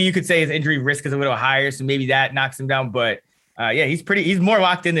mean, maybe you could say his injury risk is a little higher, so maybe that knocks him down. But he's more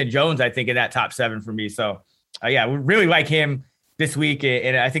locked in than Jones, I think, in that top 7 for me. So, we really like him this week,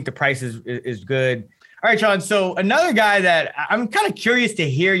 and I think the price is good. All right, Sean. So another guy that I'm kind of curious to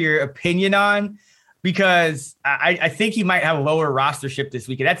hear your opinion on, because I think he might have a lower rostership this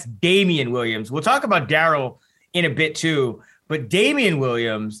week, and that's Damian Williams. We'll talk about Darrell in a bit too, but Damian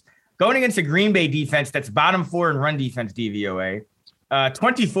Williams going against a Green Bay defense that's bottom 4 in run defense DVOA,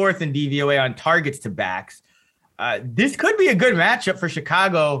 24th in DVOA on targets to backs. This could be a good matchup for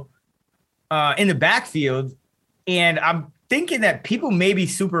Chicago in the backfield, and I'm thinking that people may be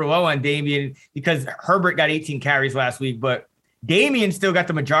super low on Damian because Herbert got 18 carries last week, but Damian still got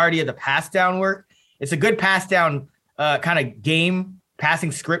the majority of the pass down work. It's a good pass down kind of game,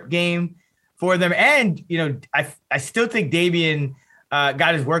 passing script game for them. And, I still think Damian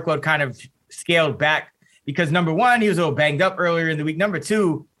got his workload kind of scaled back because, number one, he was a little banged up earlier in the week. Number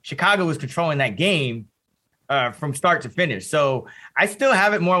two, Chicago was controlling that game from start to finish. So I still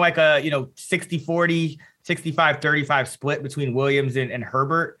have it more like a, 60-40, 65-35 split between Williams and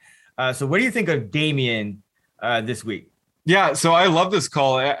Herbert. So what do you think of Damian this week? Yeah, so I love this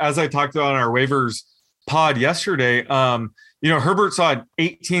call. As I talked about on our waivers pod yesterday, Herbert saw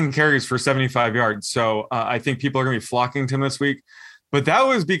 18 carries for 75 yards. So I think people are going to be flocking to him this week. But that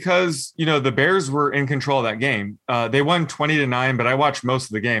was because, the Bears were in control of that game. They won 20-9, but I watched most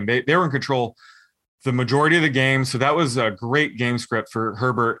of the game. They were in control the majority of the game. So that was a great game script for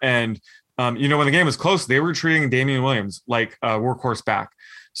Herbert. And, when the game was close, they were treating Damian Williams like a workhorse back.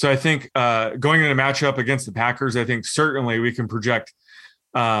 So I think going into a matchup against the Packers, I think certainly we can project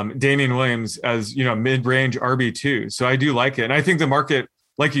Damian Williams as, mid-range RB2. So I do like it. And I think the market,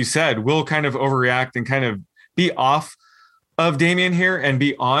 like you said, will kind of overreact and kind of be off of Damian here and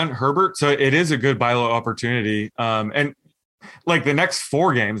be on Herbert. So it is a good buy low opportunity. And like the next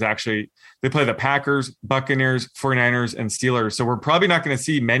 4 games, actually, they play the Packers, Buccaneers, 49ers, and Steelers. So we're probably not going to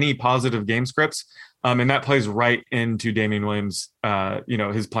see many positive game scripts. And that plays right into Damian Williams,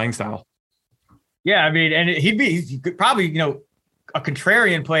 his playing style. Yeah, I mean, and he could probably, a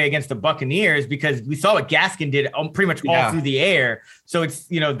contrarian play against the Buccaneers because we saw what Gaskin did pretty much all through the air. So it's,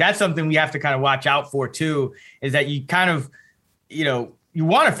 that's something we have to kind of watch out for too, is that you kind of, you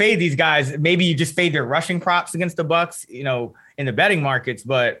want to fade these guys. Maybe you just fade their rushing props against the Bucs, in the betting markets.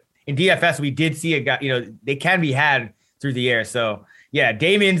 But in DFS, we did see a guy, they can be had through the air. So yeah,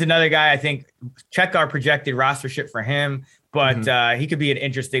 Damian's another guy. I think check our projected rostership for him, but he could be an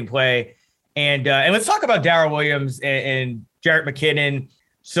interesting play. And let's talk about Darrell Williams and Jerick McKinnon.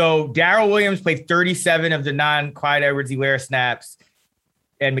 So Darrell Williams played 37 of the non-Clyde Edwards-Helaire snaps,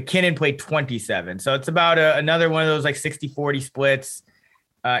 and McKinnon played 27. So it's about another one of those like 60-40 splits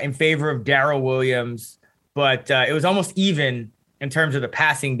in favor of Darrell Williams. But it was almost even in terms of the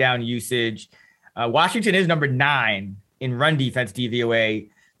passing down usage. Washington is number 9 in run defense DVOA.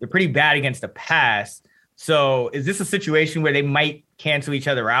 They're pretty bad against the pass. So is this a situation where they might cancel each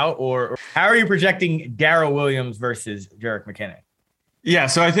other out, or how are you projecting Darrell Williams versus Jerick McKinnon? Yeah,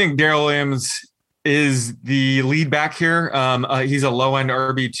 so I think Darrell Williams is the lead back here. He's a low end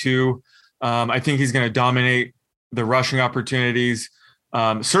RB2. I think he's going to dominate the rushing opportunities.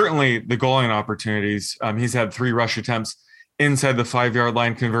 Certainly the goal line opportunities. He's had 3 rush attempts inside the 5-yard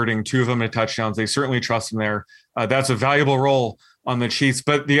line, converting 2 of them to touchdowns. They certainly trust him there. That's a valuable role on the Chiefs.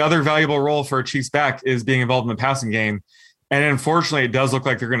 But the other valuable role for a Chiefs back is being involved in the passing game. And unfortunately, it does look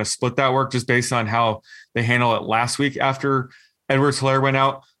like they're going to split that work just based on how they handle it last week after Edwards-Helaire went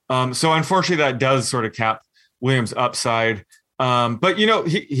out. So unfortunately, that does sort of cap Williams' upside. But,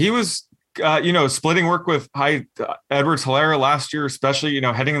 he was, splitting work with Edwards-Helaire last year, especially,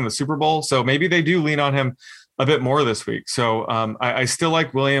 heading in the Super Bowl. So maybe they do lean on him a bit more this week. So I still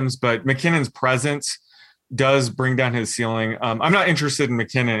like Williams, but McKinnon's presence does bring down his ceiling. I'm not interested in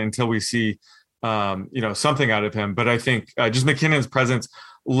McKinnon until we see, something out of him. But I think just McKinnon's presence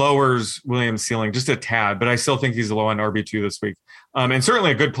lowers Williams' ceiling just a tad. But I still think he's a low on RB2 this week. And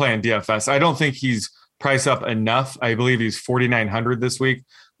certainly a good play in DFS. I don't think he's priced up enough. I believe he's 4,900 this week.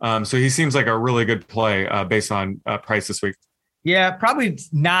 So he seems like a really good play based on price this week. Yeah, probably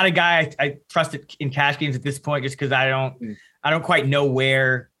not a guy I trusted in cash games at this point, just because I don't quite know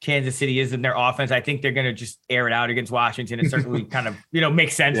where Kansas City is in their offense. I think they're going to just air it out against Washington. It certainly kind of,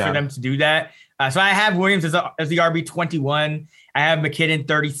 makes sense for them to do that. So I have Williams as the RB 21. I have McKinnon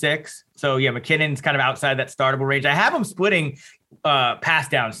 36. So yeah, McKinnon's kind of outside that startable range. I have him splitting pass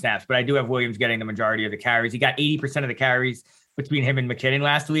down snaps, but I do have Williams getting the majority of the carries. He got 80% of the carries between him and McKinnon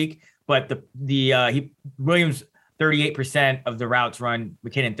last week, but Williams 38% of the routes run,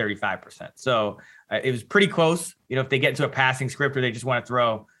 McKinnon 35%. So it was pretty close. If they get into a passing script or they just want to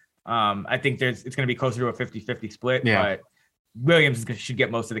throw, I think it's going to be closer to a 50-50 split. Yeah. But Williams should get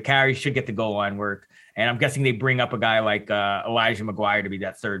most of the carries, should get the goal line work. And I'm guessing they bring up a guy like Elijah McGuire to be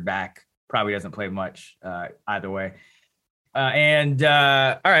that third back. Probably doesn't play much either way. All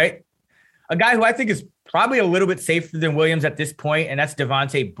right. A guy who I think is probably a little bit safer than Williams at this point, and that's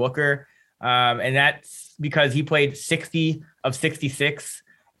Devontae Booker. And that's because he played 60 of 66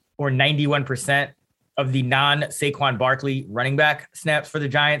 or 91% of the non-Saquon Barkley running back snaps for the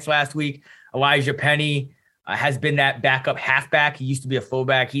Giants last week. Elijah Penny has been that backup halfback. He used to be a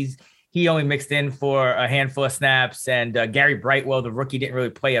fullback. He only mixed in for a handful of snaps, and Gary Brightwell, the rookie, didn't really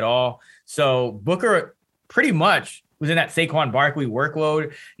play at all. So Booker pretty much was in that Saquon Barkley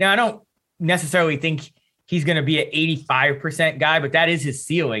workload. Now, I don't necessarily think he's going to be an 85% guy, but that is his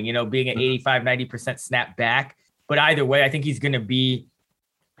ceiling, being an 85, 90% snap back. But either way, I think he's going to be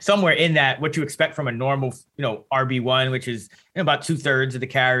somewhere in that, what you expect from a normal, RB1, which is about 2/3 of the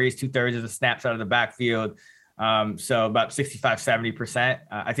carries, 2/3 of the snaps out of the backfield. So about 65, 70%.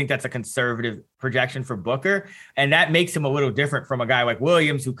 I think that's a conservative projection for Booker. And that makes him a little different from a guy like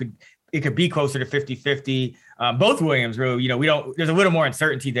Williams, it could be closer to 50-50. Both Williams, really, there's a little more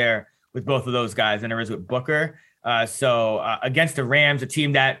uncertainty there with both of those guys than there is with Booker. So against the Rams, a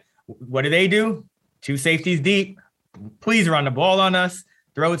team that, what do? 2 safeties deep. Please run the ball on us.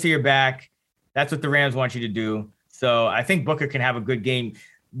 Throw it to your back. That's what the Rams want you to do. So I think Booker can have a good game,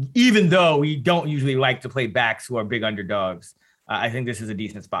 even though we don't usually like to play backs who are big underdogs. I think this is a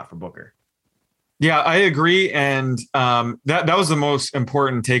decent spot for Booker. Yeah, I agree. And that was the most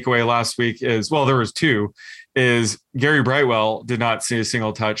important takeaway last week there was 2, is Gary Brightwell did not see a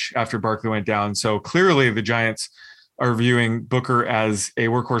single touch after Barkley went down. So clearly the Giants are viewing Booker as a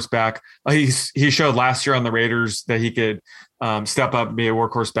workhorse back. He showed last year on the Raiders that he could step up and be a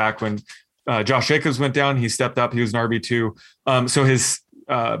workhorse back. When Josh Jacobs went down, he stepped up. He was an RB2. So his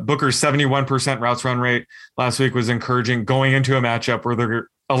Booker's 71% routes run rate last week was encouraging going into a matchup where they're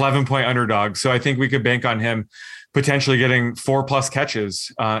 11-point underdogs. So I think we could bank on him potentially getting 4+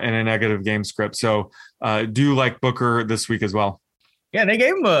 catches in a negative game script. So do like Booker this week as well. Yeah, they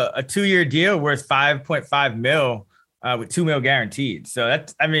gave him a 2-year deal worth $5.5 million with $2 million guaranteed. So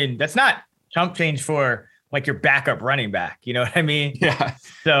that's not chump change for like your backup running back. You know what I mean? Yeah.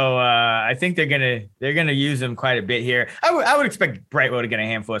 So I think they're gonna use him quite a bit here. I would expect Brightwell to get a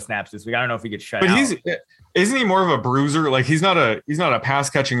handful of snaps this week. I don't know if he gets shut out. But isn't he more of a bruiser? Like he's not a pass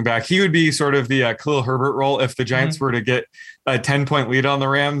catching back. He would be sort of the Khalil Herbert role if the Giants were to get a 10-point lead on the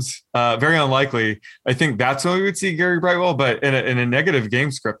Rams. Very unlikely. I think that's when we would see Gary Brightwell, but in a negative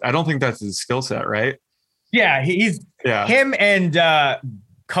game script, I don't think that's his skill set, right? Yeah, him and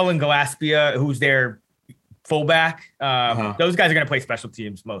Cullen Gillespie, who's their fullback. Those guys are going to play special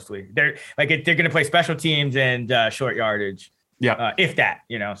teams mostly. They're going to play special teams and short yardage. Yeah, if that,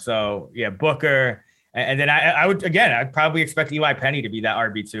 So yeah, Booker. And then I'd probably expect Eli Penny to be that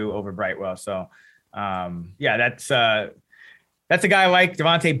RB2 over Brightwell. So, that's a guy like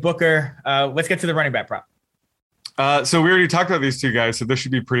Devontae Booker. Let's get to the running back prop. So we already talked about these 2 guys, so this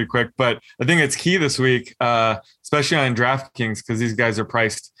should be pretty quick. But I think it's key this week, especially on DraftKings, because these guys are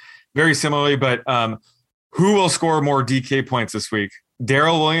priced very similarly. But who will score more DK points this week,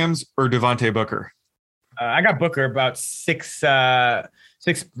 Darrell Williams or Devontae Booker? I got Booker about 6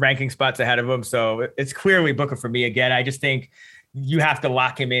 ranking spots ahead of him. So it's clearly Booker for me again. I just think you have to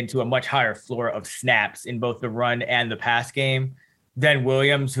lock him into a much higher floor of snaps in both the run and the pass game than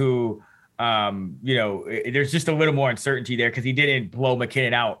Williams, who, there's just a little more uncertainty there because he didn't blow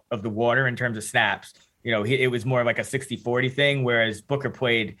McKinnon out of the water in terms of snaps. It was more like a 60-40 thing, whereas Booker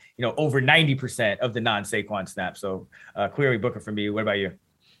played, over 90% of the non-Saquon snaps. So clearly Booker for me. What about you?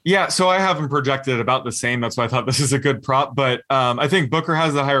 Yeah, so I have him projected about the same. That's why I thought this is a good prop. But I think Booker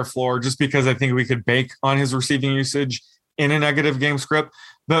has the higher floor just because I think we could bank on his receiving usage in a negative game script.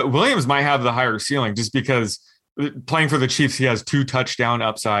 But Williams might have the higher ceiling just because playing for the Chiefs, he has 2 touchdown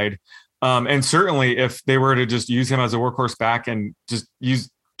upside. And certainly if they were to just use him as a workhorse back and just use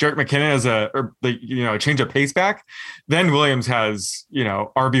Jerick McKinnon as a change of pace back, then Williams has,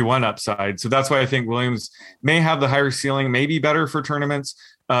 RB1 upside. So that's why I think Williams may have the higher ceiling, maybe better for tournaments.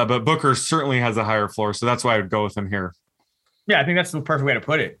 But Booker certainly has a higher floor. So that's why I would go with him here. Yeah, I think that's the perfect way to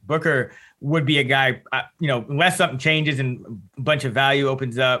put it. Booker would be a guy, unless something changes and a bunch of value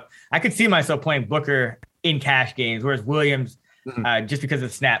opens up, I could see myself playing Booker in cash games, whereas Williams, just because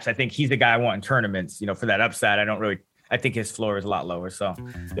of snaps, I think he's the guy I want in tournaments, for that upside. I think his floor is a lot lower. So,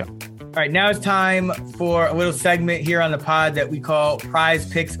 yeah. All right, now it's time for a little segment here on the pod that we call Prize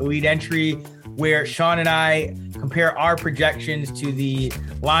Picks Elite Entry, where Sean and I compare our projections to the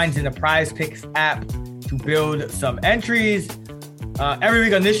lines in the Prize Picks app to build some entries. Every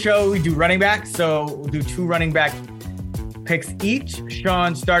week on this show, we do running back. So we'll do 2 running back picks each.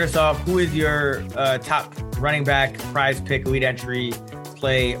 Sean, start us off. Who is your top running back Prize Pick Elite Entry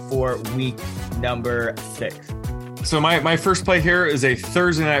play for week number 6? So my first play here is a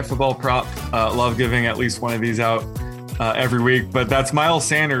Thursday Night Football prop. Love giving at least one of these out every week, but that's Miles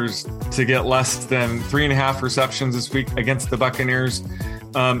Sanders to get less than 3.5 receptions this week against the Buccaneers.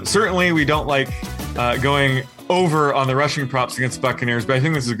 Certainly we don't like going over on the rushing props against Buccaneers, but I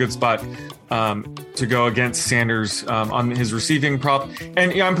think this is a good spot to go against Sanders on his receiving prop.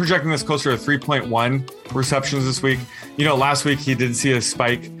 And I'm projecting this closer to 3.1 receptions this week. Last week he did see a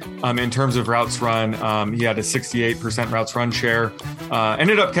spike in terms of routes run. He had a 68% routes run share,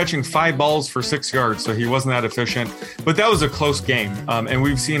 ended up catching 5 balls for 6 yards. So he wasn't that efficient, but that was a close game. And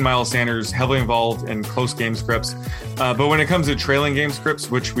we've seen Miles Sanders heavily involved in close game scripts. But when it comes to trailing game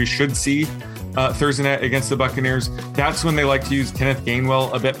scripts, which we should see Thursday night against the Buccaneers, that's when they like to use Kenneth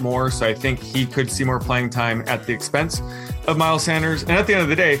Gainwell a bit more. So I think he could see more playing time at the expense of Miles Sanders. And at the end of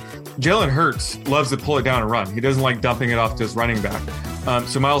the day, Jalen Hurts loves to pull it down and run. He doesn't like dumping it off to his running back.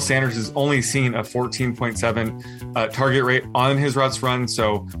 So Miles Sanders has only seen a 14.7 target rate on his routes run.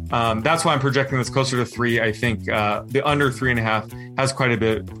 So that's why I'm projecting this closer to 3. I think the under 3.5 has quite a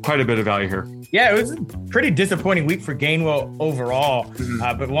bit of value here. Yeah, it was a pretty disappointing week for Gainwell overall.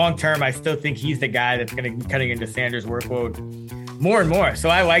 But long term, I still think he's the guy that's going to be cutting into Sanders' workload more and more. So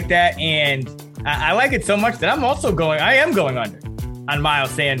I like that. And I like it so much that I am going under on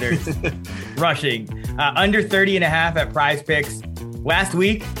Miles Sanders rushing. Under 30.5 at Prize Picks. Last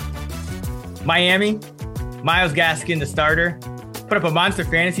week, Miami, Myles Gaskin, the starter, put up a monster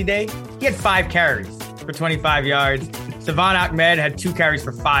fantasy day. He had 5 carries for 25 yards. Savon Ahmed had 2 carries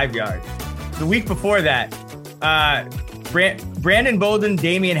for 5 yards. The week before that, Brandon Bolden,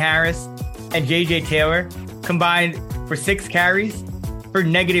 Damian Harris, and J.J. Taylor combined for 6 carries for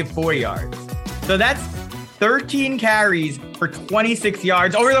 -4 yards. So that's 13 carries for 26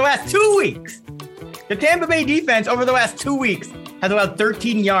 yards over the last 2 weeks. The Tampa Bay defense over the last 2 weeks has allowed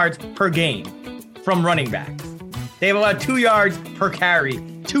 13 yards per game from running backs. They've allowed 2 yards per carry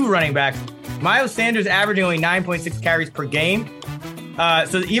to running backs. Miles Sanders averaging only 9.6 carries per game.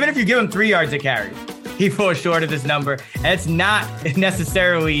 So even if you give him 3 yards a carry, he falls short of this number. And it's not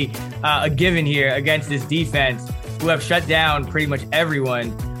necessarily a given here against this defense, who have shut down pretty much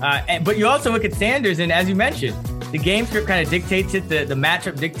everyone. But you also look at Sanders, and as you mentioned, the game script kind of dictates it. The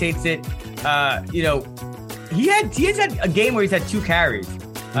matchup dictates it. He has had a game where he's had 2 carries.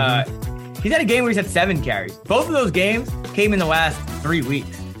 He's had a game where he's had 7 carries. Both of those games came in the last 3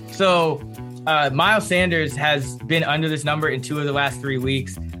 weeks. So Miles Sanders has been under this number in 2 of the last 3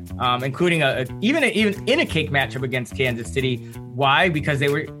 weeks, including even in a cake matchup against Kansas City. Why? Because they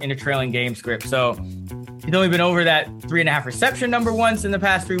were in a trailing game script. So he's only been over that 3.5 reception number once in the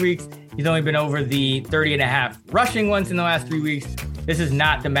past 3 weeks. He's only been over the 30.5 rushing once in the last 3 weeks. This is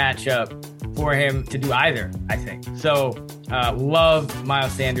not the matchup for him to do either, I think. So love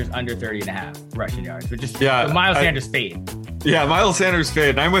Miles Sanders under 30.5 rushing yards, but just Miles Sanders fade. Yeah, Miles Sanders fade.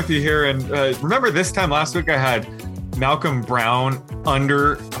 And I'm with you here. And remember this time last week I had Malcolm Brown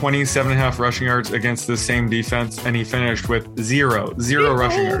under 27.5 rushing yards against the same defense, and he finished with zero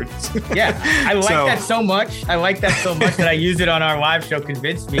rushing yards. Yeah, I like that so much. I like that so much that I used it on our live show.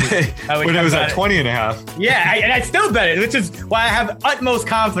 Convinced me when it was at 20.5. Yeah, and I still bet it, which is why I have utmost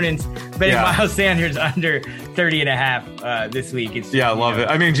confidence betting Miles Sanders under 30.5 this week. I love it.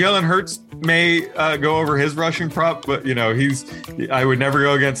 I mean, Jalen Hurts may go over his rushing prop, but I would never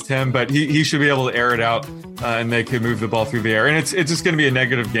go against him, but he should be able to air it out and they could move the ball through the air. And it's just going to be a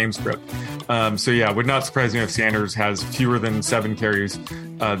negative game script. Would not surprise me if Sanders has fewer than 7 carries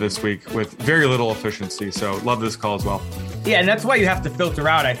this week with very little efficiency. So love this call as well. Yeah, and that's why you have to filter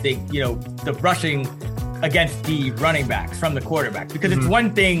out, I think, the rushing against the running backs from the quarterback, because it's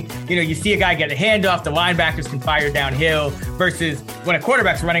one thing, you see a guy get a handoff, the linebackers can fire downhill, versus when a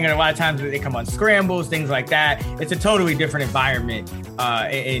quarterback's running, and a lot of times they come on scrambles, things like that. It's a totally different environment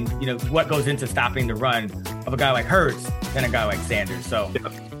and what goes into stopping the run of a guy like Hurts than a guy like Sanders. So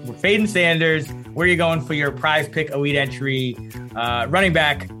we're fading Sanders. Where are you going for your Prize Pick elite entry running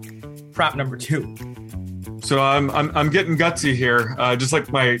back prop number 2? So I'm getting gutsy here, just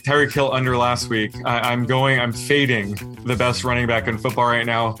like my Tyreek Hill under last week. I'm fading the best running back in football right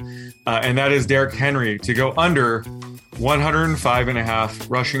now, and that is Derrick Henry to go under 105.5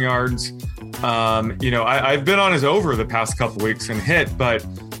 rushing yards. I've been on his over the past couple weeks and hit, but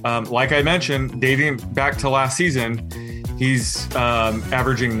like I mentioned, dating back to last season, he's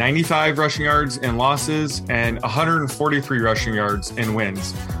averaging 95 rushing yards in losses and 143 rushing yards in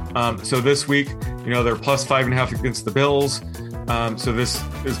wins. So this week, they're plus 5.5 against the Bills. So this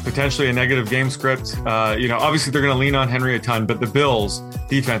is potentially a negative game script. Obviously they're going to lean on Henry a ton, but the Bills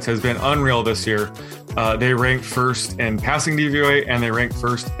defense has been unreal this year. They rank first in passing DVOA and they rank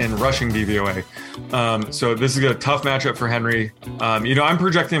first in rushing DVOA. So this is a tough matchup for Henry. I'm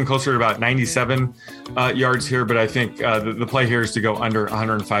projecting him closer to about 97 yards here, but I think the play here is to go under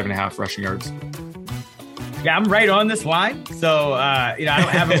 105.5 rushing yards. Yeah, I'm right on this line. So, I don't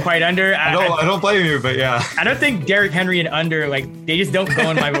have him quite under. I don't blame you, but yeah. I don't think Derrick Henry and under, they just don't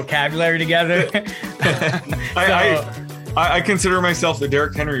go in my vocabulary together. I consider myself the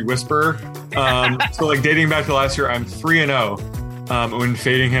Derrick Henry whisperer. So dating back to last year, I'm 3-0 when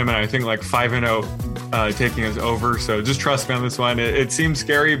fading him, and I think 5-0 taking us over. So just trust me on this one. It seems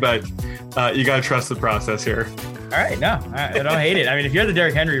scary, but you got to trust the process here. All right. No, I don't hate it. I mean, if you're the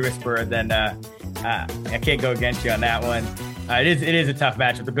Derrick Henry whisperer, then I can't go against you on that one. It is a tough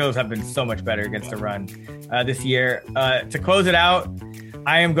matchup. The Bills have been so much better against the run this year. To close it out,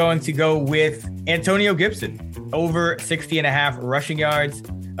 I am going to go with Antonio Gibson over 60.5 rushing yards.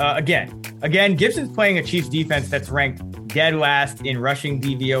 Again, Gibson's playing a Chiefs defense that's ranked dead last in rushing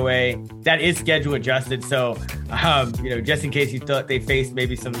DVOA. That is schedule adjusted. So, just in case you thought they faced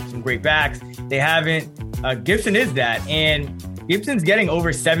maybe some great backs, they haven't. Gibson is that. And Gibson's getting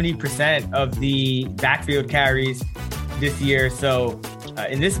over 70% of the backfield carries this year. So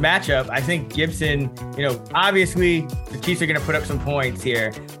in this matchup, I think Gibson, obviously the Chiefs are going to put up some points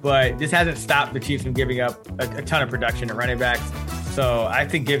here, but this hasn't stopped the Chiefs from giving up a ton of production to running backs. So I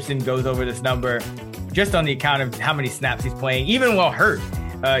think Gibson goes over this number just on the account of how many snaps he's playing, even while hurt.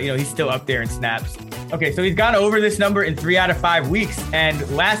 He's still up there in snaps. Okay, so he's gone over this number in 3 out of 5 weeks. And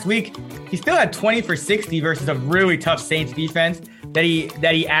last week, he still had 20 for 60 versus a really tough Saints defense that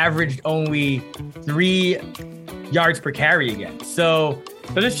he averaged only 3 yards per carry against. So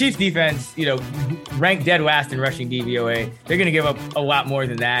this Chiefs defense, ranked dead last in rushing DVOA. They're going to give up a lot more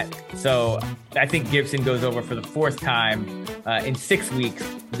than that. So I think Gibson goes over for the 4th time in 6 weeks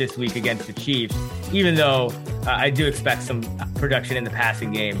this week against the Chiefs, even though I do expect some production in the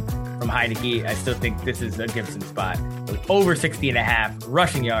passing game from Heineke. I still think this is a Gibson spot. Over 60.5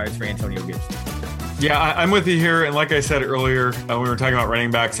 rushing yards for Antonio Gibson. Yeah, I'm with you here. And like I said earlier, when we were talking about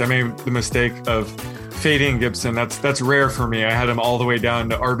running backs, I made the mistake of fading Gibson. That's rare for me. I had him all the way down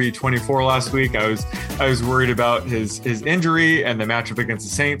to RB24 last week. I was worried about his injury and the matchup against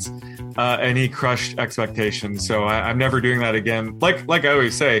the Saints, and he crushed expectations. So I'm never doing that again. Like I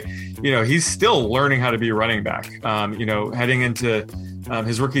always say, he's still learning how to be a running back. Heading into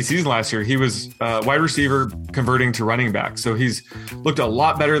his rookie season last year, he was wide receiver converting to running back. So he's looked a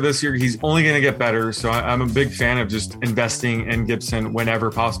lot better this year. He's only going to get better. So I'm a big fan of just investing in Gibson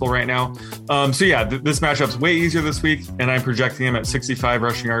whenever possible right now. This matchup's way easier this week, and I'm projecting him at 65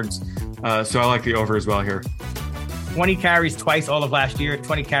 rushing yards. So I like the over as well here. 20 carries twice all of last year,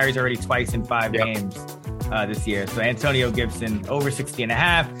 20 carries already twice in 5 games this year. So Antonio Gibson over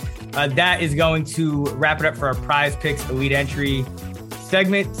 60.5. That is going to wrap it up for our Prize Picks Elite Entry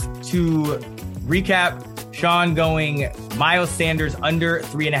segment. To recap, Sean going Miles Sanders under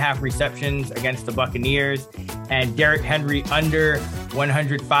 3.5 receptions against the Buccaneers, and Derrick Henry under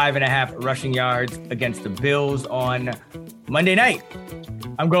 105.5 rushing yards against the Bills on Monday night.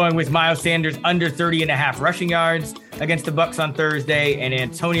 I'm going with Miles Sanders under 30.5 rushing yards against the Bucs on Thursday, and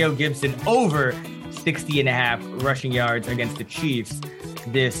Antonio Gibson over 60.5 rushing yards against the Chiefs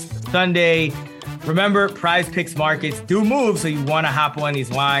this Sunday. Remember, Prize Picks markets do move, so you want to hop on these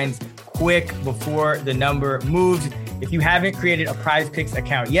lines quick before the number moves. If you haven't created a Prize Picks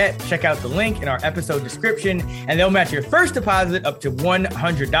account yet, check out the link in our episode description, and they'll match your first deposit up to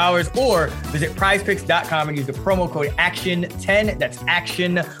 $100, or visit prizepicks.com and use the promo code ACTION10. That's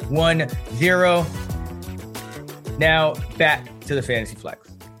ACTION10. Now back to the Fantasy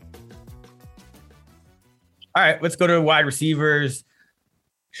Flex. All right, let's go to wide receivers.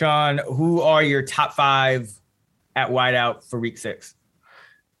 Sean, who are your top 5 at wideout for week 6?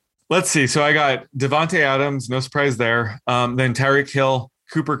 Let's see. So I got Devontae Adams, no surprise there. Then Tyreek Hill,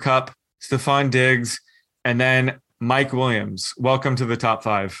 Cooper Kupp, Stephon Diggs, and then Mike Williams. Welcome to the top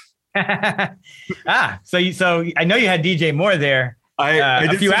 5. So I know you had DJ Moore there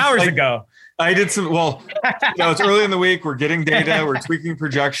a few hours ago. I did some, it's early in the week. We're getting data. We're tweaking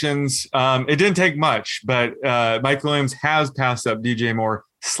projections. It didn't take much, but Mike Williams has passed up DJ Moore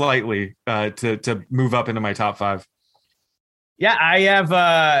slightly to move up into my top 5. Yeah,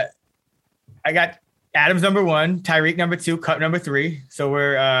 I got Adams number 1, Tyreek number 2, Kupp number 3. So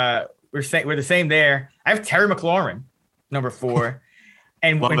we're the same there. I have Terry McLaurin number 4,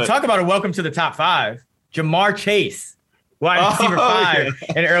 and when we talk about a welcome to the top 5, Jamar Chase, wide receiver 5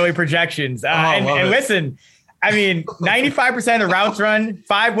 in early projections. And listen, I mean, 95% of the routes run,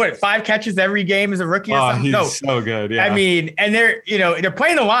 5 catches every game as a rookie. He's so good. Yeah. I mean, and they're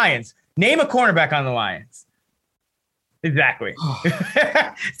playing the Lions. Name a cornerback on the Lions. Exactly.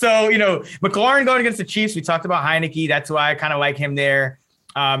 So, McLaurin going against the Chiefs. We talked about Heineke. That's why I kind of like him there.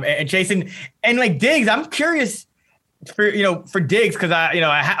 And Chase and like Diggs. I'm curious for Diggs, because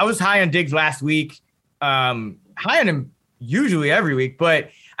I was high on Diggs last week. High on him usually every week, but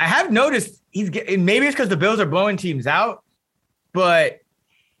I have noticed maybe it's because the Bills are blowing teams out, but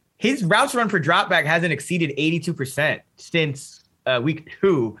his routes run per dropback hasn't exceeded 82% since week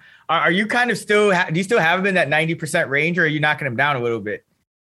 2. Are you kind of do you still have him in that 90% range, or are you knocking him down a little bit?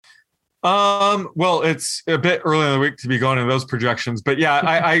 Well, it's a bit early in the week to be going into those projections, but yeah,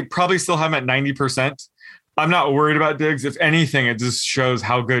 I probably still have him at 90%. I'm not worried about Diggs. If anything, it just shows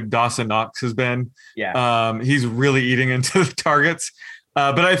how good Dawson Knox has been. Yeah. He's really eating into the targets.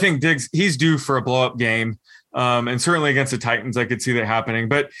 But I think Diggs, he's due for a blow-up game. And certainly against the Titans, I could see that happening.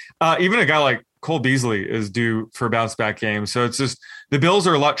 But even a guy like Cole Beasley is due for a bounce back game. So it's just the Bills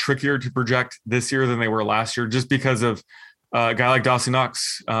are a lot trickier to project this year than they were last year, just because of a guy like Dawson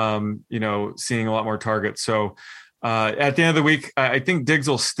Knox, seeing a lot more targets. So at the end of the week, I think Diggs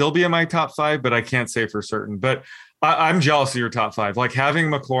will still be in my top 5, but I can't say for certain. But I'm jealous of your top 5. Like having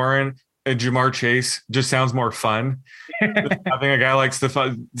McLaurin and Jamar Chase just sounds more fun. Having a guy like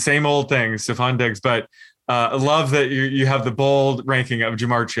same old thing, Stephon Diggs. But I love that you have the bold ranking of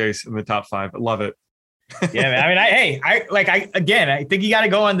Jamar Chase in the top 5. I love it. Yeah, man. I think you got to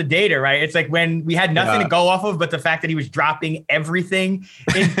go on the data, right? It's like when we had nothing to go off of, but the fact that he was dropping everything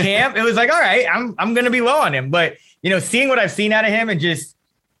in camp, it was like, all right, I'm going to be low on him. But, seeing what I've seen out of him and just,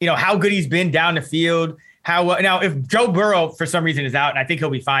 how good he's been down the field, now if Joe Burrow for some reason is out, and I think he'll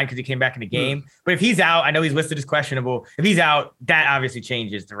be fine because he came back in the game, but if he's out, I know he's listed as questionable. If he's out, that obviously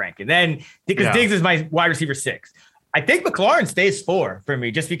changes the rank. And then because Diggs is my wide receiver 6. I think McLaurin stays 4 for me,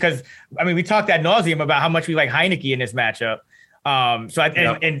 just because, we talked ad nauseum about how much we like Heineke in this matchup.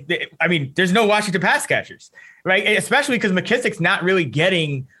 There's no Washington pass catchers, right? Especially because McKissick's not really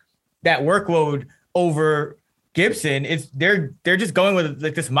getting that workload over Gibson. They're just going with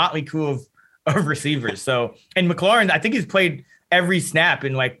like this motley crew of receivers. So, and McLaurin, I think he's played every snap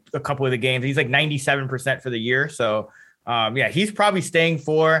in like a couple of the games. He's like 97% for the year. So, he's probably staying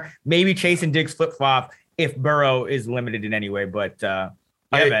 4. Maybe Chase and Diggs flip-flop if Burrow is limited in any way. But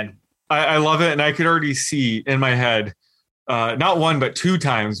man. I love it. And I could already see in my head, not 1, but 2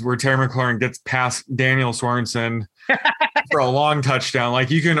 times where Terry McLaurin gets past Daniel Sorensen for a long touchdown.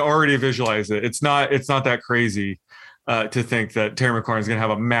 Like you can already visualize it. It's not that crazy to think that Terry McLaurin is going to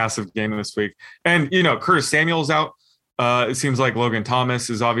have a massive game this week. And, Curtis Samuel's out. It seems like Logan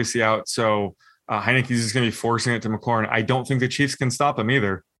Thomas is obviously out. So Heineke's just going to be forcing it to McLaurin. I don't think the Chiefs can stop him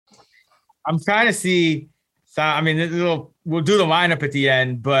either. I'm trying to see. So, we'll do the lineup at the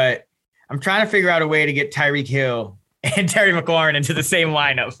end, but I'm trying to figure out a way to get Tyreek Hill and Terry McLaurin into the same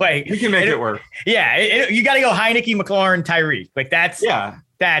lineup. Like we can make it work. Yeah, you got to go Heineke, McLaurin, Tyreek. Like that's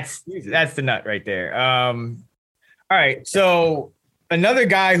the nut right there. All right, so another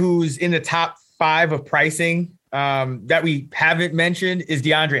guy who's in the top 5 of pricing that we haven't mentioned is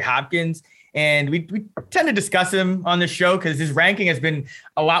DeAndre Hopkins. And we tend to discuss him on the show because his ranking has been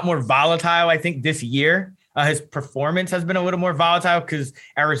a lot more volatile, I think, this year. His performance has been a little more volatile because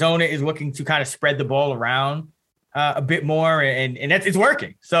Arizona is looking to kind of spread the ball around a bit more, and it's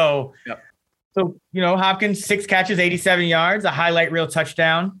working. So, Hopkins, 6 catches, 87 yards, a highlight reel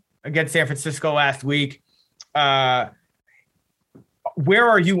touchdown against San Francisco last week. Where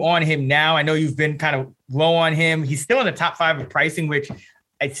are you on him now? I know you've been kind of low on him. He's still in the top 5 of pricing, which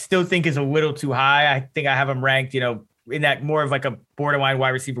I still think is a little too high. I think I have him ranked, in that more of like a borderline wide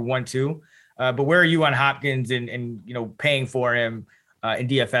receiver 1-2. But where are you on Hopkins and paying for him in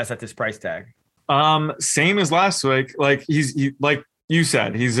DFS at this price tag? Same as last week. Like like you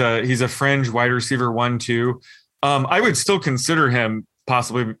said, he's a fringe wide receiver 1-2. I would still consider him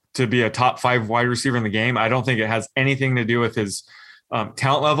possibly to be a top 5 wide receiver in the game. I don't think it has anything to do with his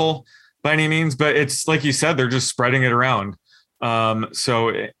talent level by any means, but it's like you said, they're just spreading it around.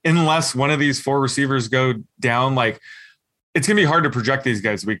 So unless one of these 4 receivers go down, like it's going to be hard to project these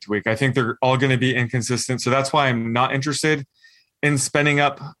guys week to week. I think they're all going to be inconsistent. So that's why I'm not interested in spending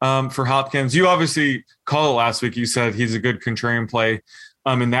up for Hopkins. You obviously called it last week. You said he's a good contrarian play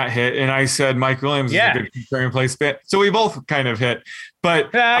in that hit. And I said Mike Williams is a good contrarian play spin. So we both kind of hit.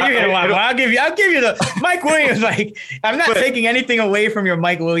 But I'll give you the Mike Williams. Like I'm not taking anything away from your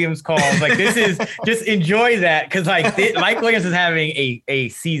Mike Williams calls. Like this is just enjoy that because Mike Williams is having a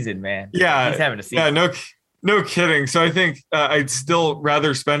season, man. Yeah, he's having a season. Yeah, no kidding. So I think I'd still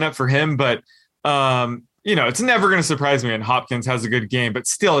rather spend up for him, but it's never going to surprise me when Hopkins has a good game. But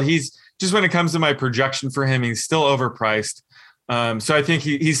still, he's just when it comes to my projection for him, he's still overpriced. So I think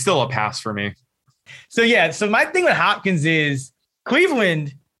he's still a pass for me. So my thing with Hopkins is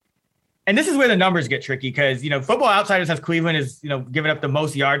Cleveland, and this is where the numbers get tricky because, Football Outsiders has Cleveland is, giving up the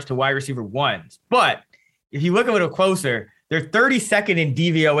most yards to wide receiver 1s. But if you look a little closer, they're 32nd in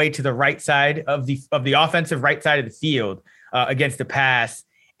DVOA to the right side of the offensive right side of the field against the pass.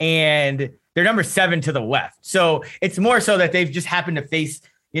 And they're number 7 to the left. So it's more so that they've just happened to face,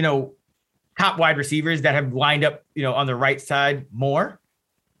 top wide receivers that have lined up, on the right side more.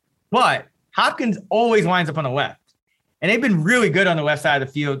 But Hopkins always lines up on the left. And they've been really good on the left side of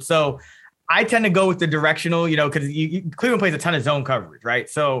the field. So I tend to go with the directional, because Cleveland plays a ton of zone coverage, right?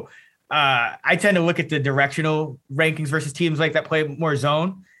 So I tend to look at the directional rankings versus teams like that play more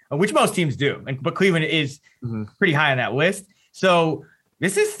zone, which most teams do. But Cleveland is pretty high on that list. So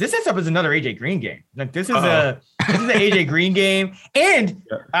This sets up as another AJ Green game. Like this is an AJ Green game. And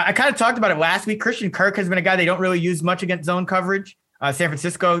I kind of talked about it last week. Christian Kirk has been a guy they don't really use much against zone coverage. San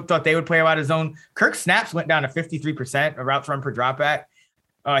Francisco thought they would play a lot of zone. Kirk's snaps went down to 53% of routes run per dropback.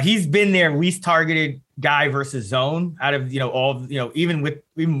 He's been their least targeted guy versus zone out of,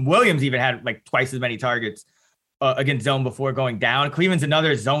 even Williams even had like twice as many targets against zone before going down. Cleveland's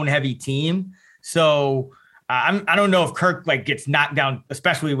another zone heavy team. So I don't know if Kirk like gets knocked down,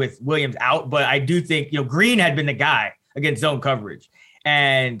 especially with Williams out, but I do think, Green had been the guy against zone coverage.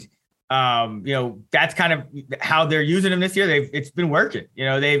 And, that's kind of how they're using him this year. It's been working.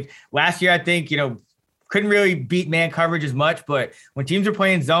 Last year, I think, couldn't really beat man coverage as much, but when teams are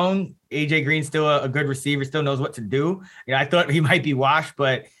playing zone, AJ Green's still a good receiver, still knows what to do. I thought he might be washed,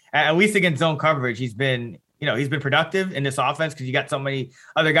 but at least against zone coverage, he's been productive in this offense because you got so many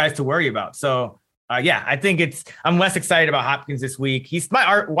other guys to worry about. So, I think I'm less excited about Hopkins this week. He's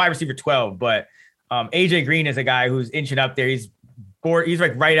my wide receiver 12, but AJ Green is a guy who's inching up there. He's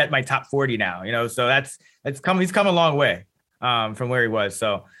like right at my top 40 now, so he's come a long way from where he was.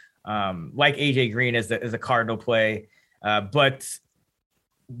 So like AJ Green as a Cardinal play. But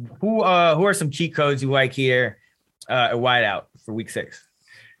who are some cheat codes you like here at wideout for week 6?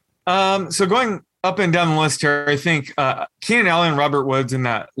 So going up and down the list here, I think Keenan Allen and Robert Woods in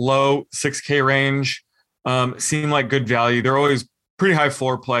that low 6K range seem like good value. They're always pretty high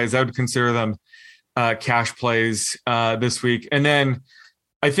floor plays. I would consider them cash plays this week. And then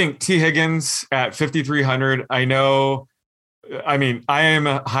I think T. Higgins at 5,300. I am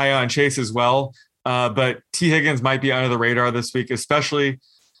high on Chase as well, but T. Higgins might be under the radar this week, especially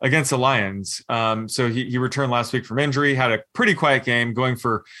against the Lions. So he returned last week from injury, had a pretty quiet game, going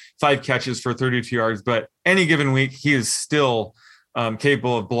for 5 catches for 32 yards. But any given week, he is still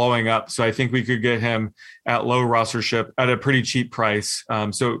capable of blowing up. So I think we could get him at low rostership at a pretty cheap price.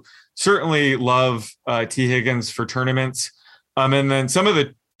 So certainly love T. Higgins for tournaments. And then some of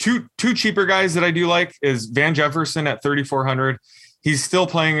the two cheaper guys that I do like is Van Jefferson at 3,400. He's still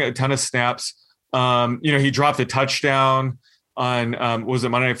playing a ton of snaps. He dropped a touchdown on was it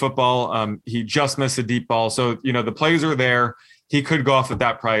Monday Night Football? He just missed a deep ball. So, the plays are there. He could go off at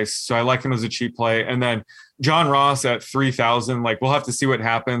that price. So I like him as a cheap play. And then John Ross at 3,000. Like, we'll have to see what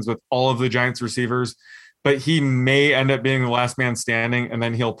happens with all of the Giants receivers, but he may end up being the last man standing, and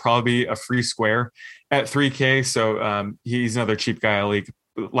then he'll probably be a free square at 3K. So he's another cheap guy I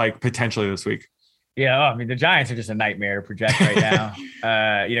like potentially this week. Yeah, the Giants are just a nightmare to project right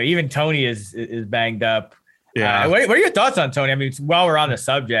now. Even Tony is banged up. Yeah. What are your thoughts on Tony? While we're on the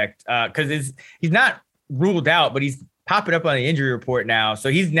subject, because he's not ruled out, but he's popping up on the injury report now. So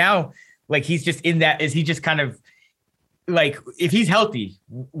he's now he's just in that. Is he just kind of if he's healthy,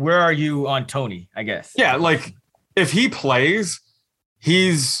 where are you on Tony? I guess. Yeah, if he plays,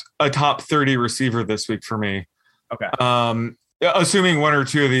 he's a top 30 receiver this week for me. Okay. Assuming one or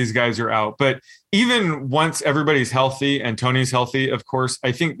two of these guys are out. But even once everybody's healthy and Tony's healthy, of course,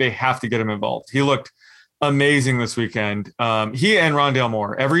 I think they have to get him involved. He looked amazing this weekend. He and Rondale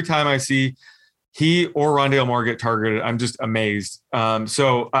Moore. Every time I see he or Rondale Moore get targeted, I'm just amazed.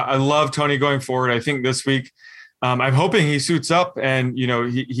 So I love Tony going forward. I think this week, I'm hoping he suits up and,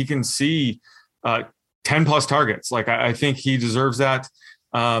 he can see 10 plus targets. I think he deserves that.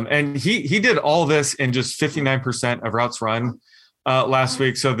 And he did all this in just 59% of routes run last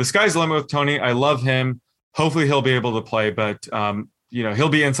week. So the sky's the limit with Tony. I love him. Hopefully he'll be able to play, but he'll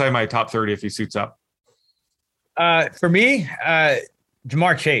be inside my top 30 if he suits up. For me,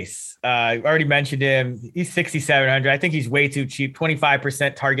 Jamar Chase, I already mentioned him. He's 6,700. I think he's way too cheap.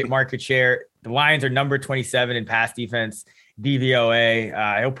 25% target market share. The Lions are number 27 in pass defense,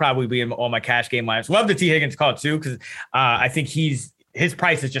 DVOA. He'll probably be in all my cash game lineups. Love the T. Higgins call too, because I think his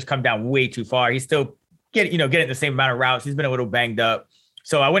price has just come down way too far. He's still getting the same amount of routes. He's been a little banged up.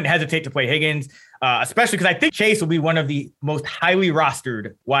 So I wouldn't hesitate to play Higgins, especially because I think Chase will be one of the most highly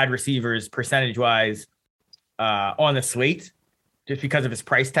rostered wide receivers percentage-wise on the slate just because of his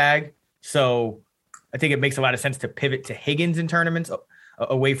price tag. So I think it makes a lot of sense to pivot to Higgins in tournaments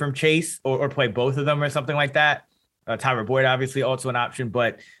away from Chase or play both of them or something like that. Tyler Boyd, obviously, also an option.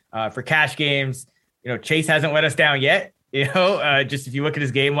 But for cash games, Chase hasn't let us down yet. Just if you look at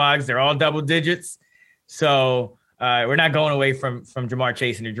his game logs, they're all double digits. So we're not going away from Jamar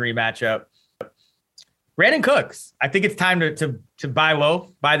Chase in a dream matchup. Brandon Cooks. I think it's time to buy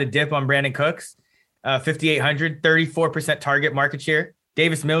low, buy the dip on Brandon Cooks. 5,800, 34% target market share.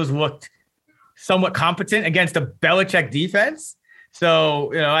 Davis Mills looked somewhat competent against a Belichick defense.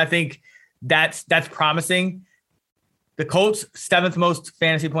 So, I think that's promising. The Colts, 7th most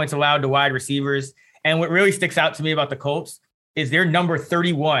fantasy points allowed to wide receivers. And what really sticks out to me about the Colts is they're number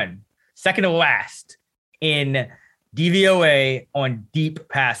 31, second to last in DVOA on deep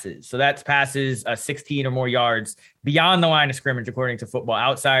passes. So that's passes 16 or more yards beyond the line of scrimmage, according to Football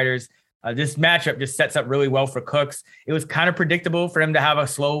Outsiders. This matchup just sets up really well for Cooks. It was kind of predictable for him to have a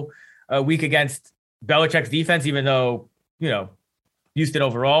slow week against Belichick's defense, even though, Houston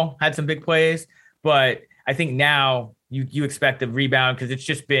overall had some big plays. But I think now you expect a rebound because it's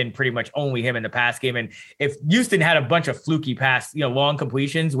just been pretty much only him in the pass game. And if Houston had a bunch of fluky pass, long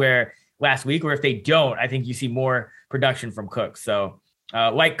completions where last week, or if they don't, I think you see more production from Cooks. So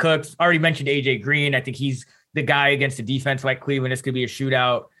like Cooks, already mentioned AJ Green. I think he's the guy against the defense like Cleveland. This could be a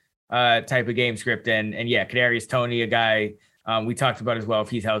shootout type of game script. And yeah, Kadarius Toney, a guy we talked about as well. If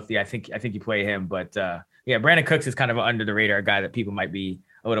he's healthy, I think you play him. But yeah, Brandon Cooks is kind of an under the radar guy that people might be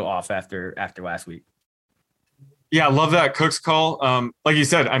a little off after last week. Yeah, I love that Cooks call. Like you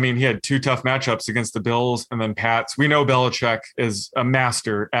said, I mean, he had 2 tough matchups against the Bills and then Pats. We know Belichick is a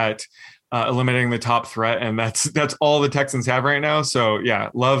master at eliminating the top threat, and that's all the Texans have right now. So yeah,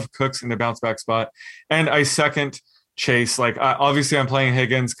 love Cooks in the bounce back spot. And I second Chase. Like obviously I'm playing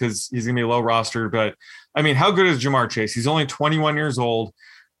Higgins because he's gonna be low roster, but I mean, how good is Jamar Chase? He's only 21 years old.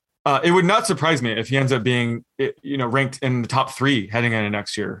 It would not surprise me if he ends up being, ranked in the top 3 heading into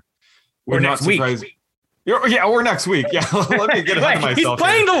next year. Would not surprise me. Yeah, or next week. Yeah, let me get ahead of myself. He's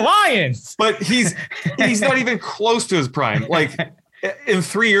playing the Lions, but he's not even close to his prime. Like in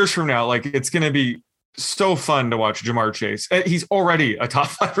 3 years from now, like it's going to be so fun to watch Jamar Chase. He's already a top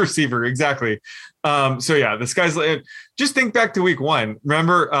 5 receiver. Exactly. So yeah, this guy's just think back to week 1.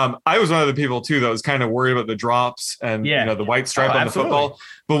 Remember, I was one of the people too that was kind of worried about the drops and the white stripe on the football.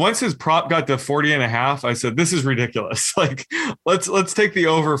 But once his prop got to 40.5, I said, this is ridiculous. Like let's take the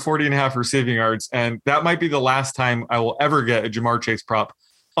over 40.5 receiving yards. And that might be the last time I will ever get a Jamar Chase prop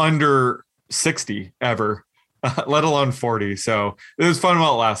under 60 ever, let alone 40. So it was fun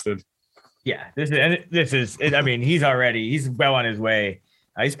while it lasted. Yeah, this is. I mean, he's well on his way.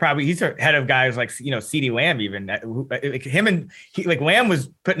 He's ahead of guys like CeeDee Lamb even. Like Lamb was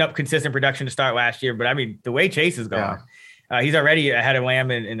putting up consistent production to start last year, but I mean the way Chase is going, he's already ahead of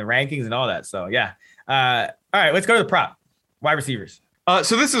Lamb in the rankings and all that. So yeah. All right, let's go to the prop wide receivers.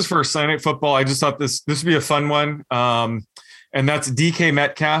 So this is for Sunday Night Football. I just thought this would be a fun one, and that's DK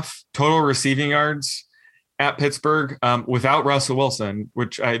Metcalf total receiving yards at Pittsburgh without Russell Wilson,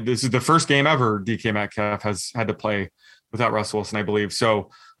 which this is the first game ever DK Metcalf has had to play without Russell Wilson, I believe. So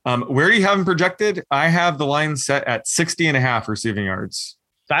where do you have him projected? I have the line set at 60.5 receiving yards.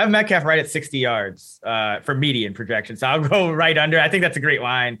 So I have Metcalf right at 60 yards for median projection. So I'll go right under. I think that's a great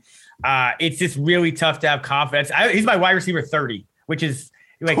line. It's just really tough to have confidence. He's my wide receiver 30, which is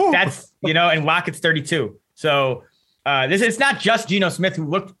like, that's, and Lockett's 32. So it's not just Geno Smith who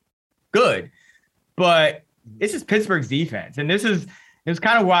looked good, but this is Pittsburgh's defense. And it was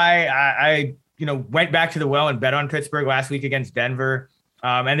kind of why I went back to the well and bet on Pittsburgh last week against Denver.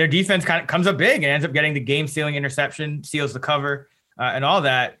 And their defense kind of comes up big and ends up getting the game-sealing interception, seals the cover, and all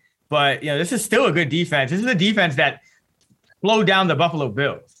that. But, this is still a good defense. This is a defense that slowed down the Buffalo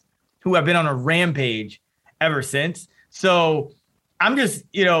Bills, who have been on a rampage ever since. So I'm just,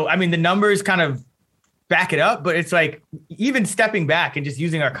 the numbers kind of back it up, but it's like even stepping back and just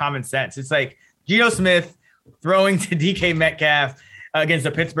using our common sense. It's like Geno Smith throwing to DK Metcalf against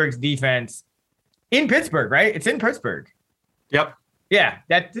the Pittsburgh's defense in Pittsburgh, right? It's in Pittsburgh. Yep. Yeah,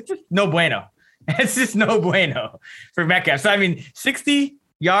 it's just no bueno. It's just no bueno for Metcalf. So, 60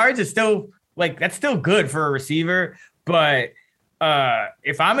 yards is still that's still good for a receiver. But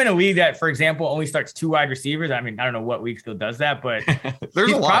if I'm in a league that, for example, only starts 2 wide receivers, I don't know what league still does that, but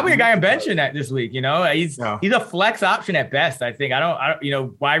he's probably a guy I'm benching at this week. He's a flex option at best. I think I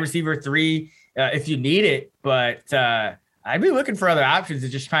don't wide receiver 3 if you need it, but I'd be looking for other options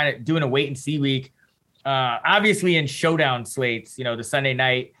and just trying to doing a wait and see week. Obviously in showdown slates, the Sunday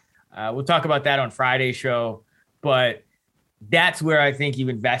night, we'll talk about that on Friday's show, but that's where I think you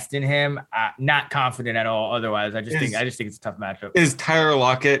invest in him. Not confident at all. Otherwise, I just think it's a tough matchup. Is Tyler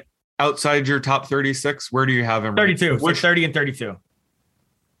Lockett outside your top 36? Where do you have him? 32. So 30 and 32.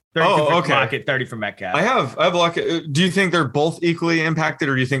 32 for Lockett, 30 for Metcalf. I have Lockett. Do you think they're both equally impacted,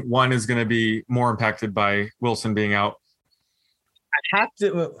 or do you think one is going to be more impacted by Wilson being out? I have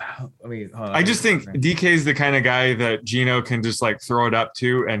to. Hold on. I just think DK is the kind of guy that Geno can just throw it up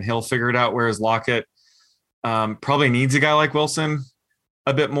to, and he'll figure it out. Whereas Lockett probably needs a guy like Wilson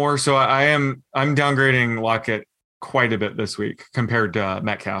a bit more. So I'm downgrading Lockett quite a bit this week compared to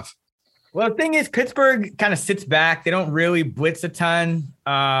Metcalf. Well, the thing is, Pittsburgh kind of sits back. They don't really blitz a ton.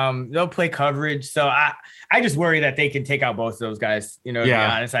 They'll play coverage. So I just worry that they can take out both of those guys, to be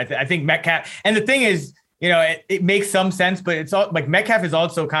honest. I think Metcalf. And the thing is, it makes some sense, but it's all like Metcalf is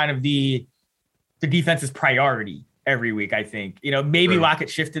also kind of the defense's priority every week. I think, maybe Lockett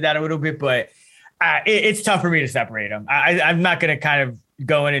shifted that a little bit, but it's tough for me to separate them. I'm not going to kind of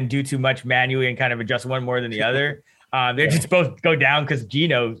go in and do too much manually and kind of adjust one more than the other. They just both go down because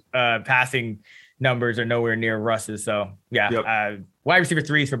Gino's passing numbers are nowhere near Russ's. So wide receiver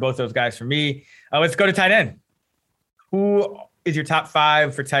 3s for both those guys for me. Let's go to tight end. Who is your top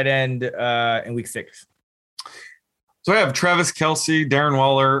 5 for tight end in week 6? So I have Travis Kelce, Darren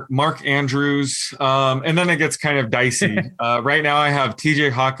Waller, Mark Andrews, and then it gets kind of dicey. Right now I have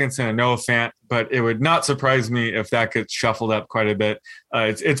TJ Hawkinson and Noah Fant, but it would not surprise me if that gets shuffled up quite a bit.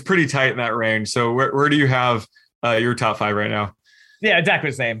 It's pretty tight in that range. So where do you have your top 5 right now? Yeah,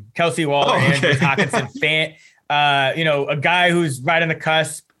 exactly the same. Kelce, Waller, Andrews, Hawkinson, Fant. A guy who's right on the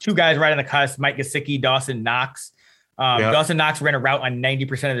cusp, 2 guys right on the cusp, Mike Gesicki, Dawson Knox. Dawson Knox ran a route on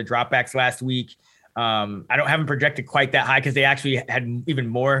 90% of the dropbacks last week. I don't have them projected quite that high because they actually had even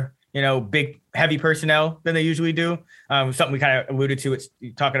more, big, heavy personnel than they usually do. Something we kind of alluded to, it's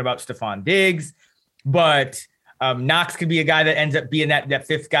talking about Stephon Diggs, but Knox could be a guy that ends up being that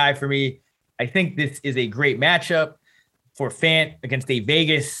 5th guy for me. I think this is a great matchup for Fant against a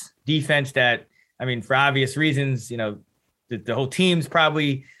Vegas defense that, for obvious reasons, the whole team's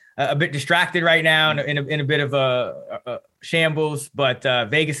probably a bit distracted right now in a bit of a shambles, but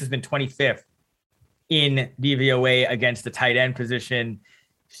Vegas has been 25th in DVOA against the tight end position.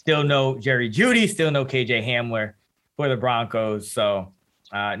 Still no Jerry Jeudy, still no KJ Hamler for the Broncos. So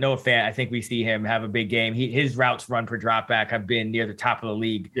Noah Fant, I think we see him have a big game. His routes run per dropback have been near the top of the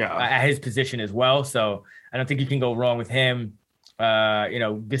league at his position as well. So I don't think you can go wrong with him.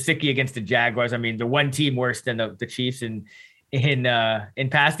 Gesicki against the Jaguars. The one team worse than the Chiefs in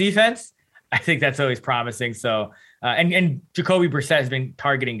pass defense. I think that's always promising. So, and Jacoby Brissett has been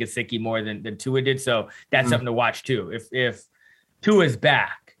targeting Gesicki more than Tua did. So that's something to watch too. If Tua's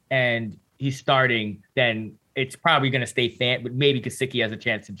back and he's starting, then it's probably going to stay Fant, but maybe Gesicki has a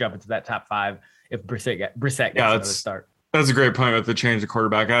chance to jump into that top 5 if Brissett gets another start. That's a great point with the change of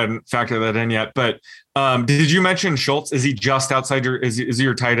quarterback. I hadn't factored that in yet, but did you mention Schultz? Is he just outside is he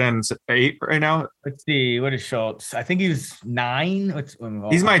your tight end 8 right now? Let's see. What is Schultz? I think he's 9.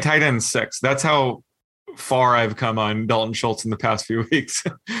 He's my tight end 6. That's how far I've come on Dalton Schultz in the past few weeks.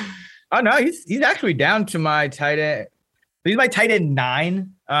 Oh no, he's actually down to my tight end. He's my tight end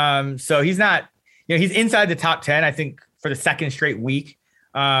 9. So he's not, he's inside the top 10, I think, for the second straight week.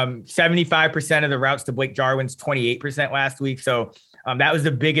 75% of the routes to Blake Jarwin's 28% last week. So that was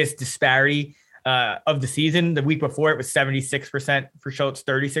the biggest disparity of the season. The week before it was 76% for Schultz,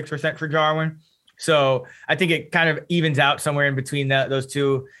 36% for Jarwin. So I think it kind of evens out somewhere in between those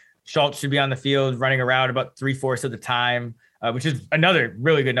two. Schultz should be on the field running around about 3/4 of the time, which is another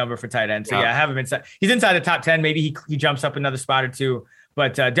really good number for tight end. So I have him inside. He's inside the top 10. Maybe he jumps up another spot or 2,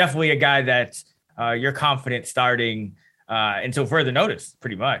 but definitely a guy that you're confident starting until further notice,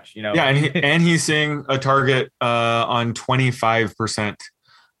 pretty much. Yeah, and he's seeing a target on 25%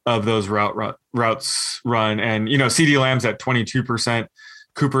 of those routes run, and CeeDee Lamb's at 22%,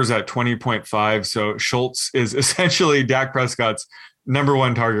 Cooper's at 20.5. So Schultz is essentially Dak Prescott's number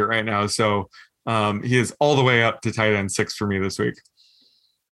 1 target right now. So he is all the way up to tight end 6 for me this week.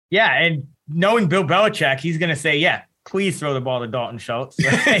 Yeah, and knowing Bill Belichick, he's going to say, please throw the ball to Dalton Schultz. You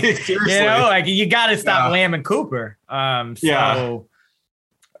got to stop Lamb and Cooper. Could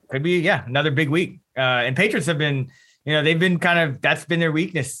be, another big week. And Patriots have been, they've been that's been their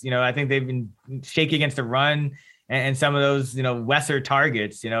weakness. I think they've been shaky against the run and some of those, lesser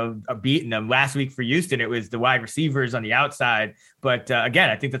targets, beating them. Last week for Houston, it was the wide receivers on the outside. But again,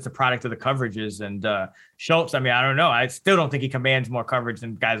 I think that's a product of the coverages. And Schultz, I don't know. I still don't think he commands more coverage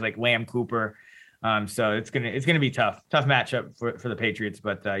than guys like Lamb, Cooper. So it's gonna be tough matchup for the Patriots.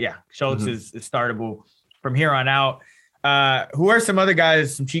 But Schultz is startable from here on out. Who are some other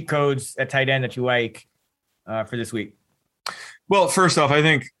guys, some cheat codes at tight end that you like for this week? Well, first off, I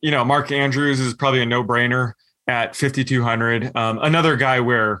think Mark Andrews is probably a no-brainer at 5,200. Another guy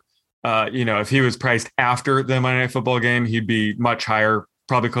where if he was priced after the Monday Night Football game, he'd be much higher,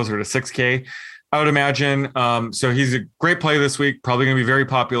 probably closer to 6K, I would imagine. So he's a great play this week, probably going to be very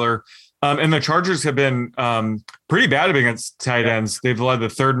popular. And the Chargers have been pretty bad against tight ends. They've allowed the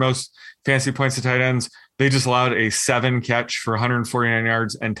 3rd most fantasy points to tight ends. They just allowed a 7 catch for 149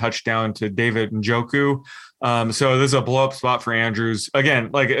 yards and touchdown to David Njoku. So this is a blow up spot for Andrews. Again,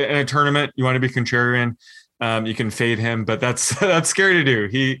 like in a tournament, you want to be contrarian. You can fade him, but that's scary to do.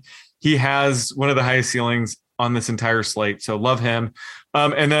 He has one of the highest ceilings on this entire slate. So love him.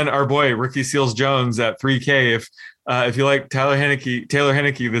 And then our boy, Ricky Seals-Jones at 3K. If you like Taylor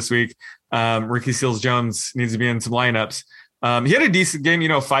Heineke this week, Ricky Seals-Jones needs to be in some lineups. He had a decent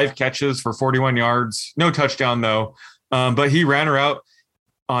game, 5 catches for 41 yards, no touchdown though. But he ran her out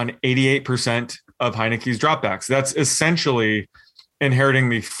on 88% of Heineke's dropbacks. That's essentially inheriting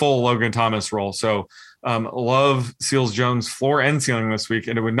the full Logan Thomas role. So love Seals-Jones floor and ceiling this week.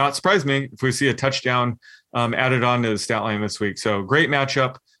 And it would not surprise me if we see a touchdown added on to the stat line this week. So great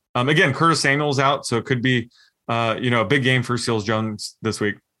matchup. Again, Curtis Samuel's out, so it could be a big game for Seals-Jones this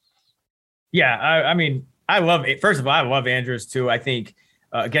week. Yeah, I mean, I love it. First of all, I love Andrews too. I think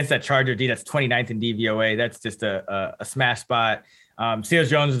against that Charger D, that's 29th in DVOA. That's just a smash spot.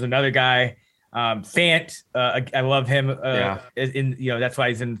 Seals-Jones is another guy. Fant, I love him. That's why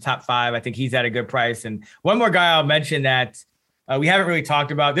he's in the top 5. I think he's at a good price. And one more guy I'll mention that we haven't really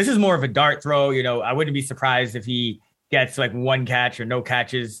talked about. This is more of a dart throw. I wouldn't be surprised if he gets like 1 catch or no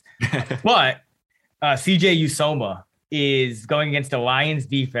catches. But CJ Uzomah is going against a Lions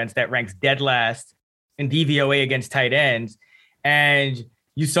defense that ranks dead last in DVOA against tight ends. And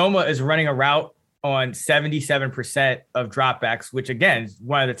Uzomah is running a route on 77% of dropbacks, which again is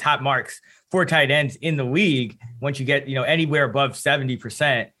one of the top marks for tight ends in the league. Once you get, anywhere above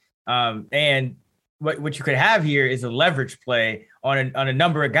 70%. And what you could have here is a leverage play on a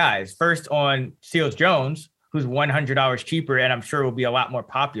number of guys. First on Seals-Jones, who's $100 cheaper, and I'm sure will be a lot more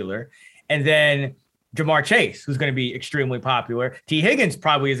popular. And then Jamar Chase, who's going to be extremely popular. T. Higgins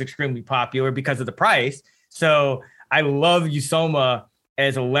probably is extremely popular because of the price. So I love Uzomah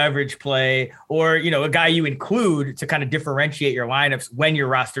as a leverage play, or, a guy you include to kind of differentiate your lineups when you're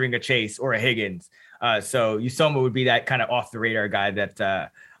rostering a Chase or a Higgins. So Uzomah would be that kind of off the radar guy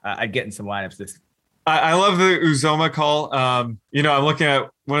that I'd get in some lineups this. I love the Uzomah call. I'm looking at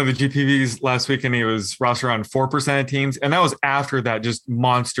one of the GPVs last week, and he was rostered on 4% of teams. And that was after that just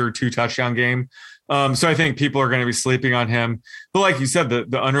monster 2 touchdown game. So I think people are going to be sleeping on him. But like you said,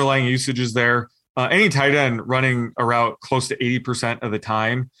 the underlying usage is there. Any tight end running a route close to 80% of the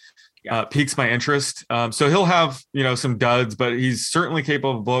time piques my interest. So he'll have, some duds, but he's certainly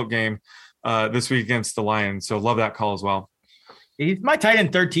capable of a blowout game this week against the Lions. So love that call as well. He's my tight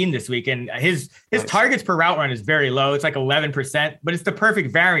end 13 this week, and his targets per route run is very low. It's like 11%, but it's the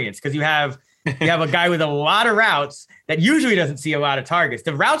perfect variance because you have a guy with a lot of routes that usually doesn't see a lot of targets.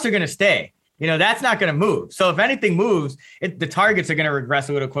 The routes are going to stay. That's not going to move. So if anything moves, the targets are going to regress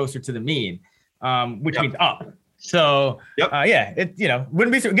a little closer to the mean, which means up. So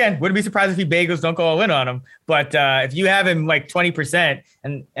wouldn't be surprised if he bagels don't go all in on him. But if you have him like 20%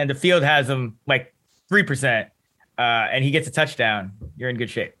 and the field has him like 3%, and he gets a touchdown, you're in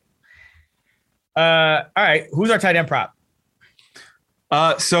good shape. All right, who's our tight end prop?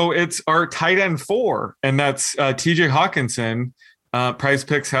 So it's our tight end 4, and that's TJ Hawkinson. Prize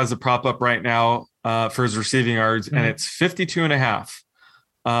Picks has a prop up right now for his receiving yards, and it's 52.5.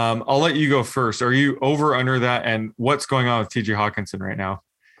 I'll let you go first. Are you over under that? And what's going on with TJ Hawkinson right now?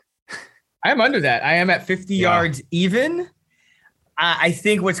 I'm under that. I am at 50 yards even. I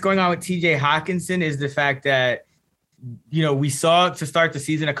think what's going on with TJ Hawkinson is the fact that, we saw to start the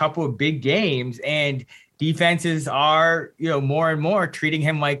season a couple of big games, and defenses are, more and more treating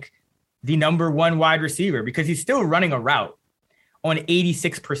him like the number 1 wide receiver because he's still running a route on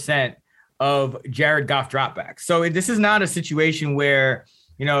 86% of Jared Goff dropbacks. So this is not a situation where,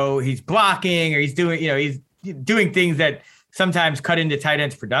 he's blocking or he's doing, he's doing things that sometimes cut into tight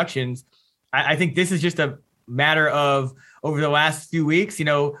ends productions. I think this is just a matter of over the last few weeks,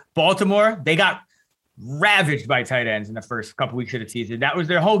 Baltimore, they got ravaged by tight ends in the first couple weeks of the season. That was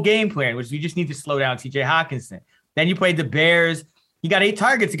their whole game plan, which you just need to slow down TJ Hawkinson. Then you played the Bears. He got 8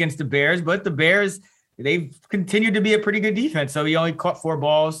 targets against the Bears, but the Bears, they've continued to be a pretty good defense. So he only caught 4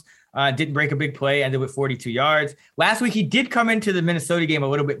 balls, didn't break a big play, ended with 42 yards. Last week, he did come into the Minnesota game a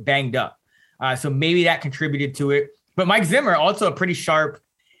little bit banged up. So maybe that contributed to it. But Mike Zimmer, also a pretty sharp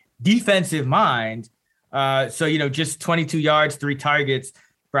defensive mind. So, just 22 yards, 3 targets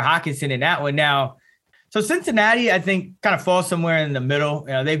for Hawkinson in that one. Now, so Cincinnati, I think, kind of falls somewhere in the middle.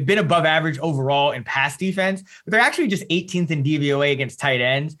 They've been above average overall in pass defense, but they're actually just 18th in DVOA against tight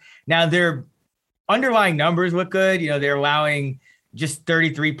ends. Now, their underlying numbers look good. They're allowing just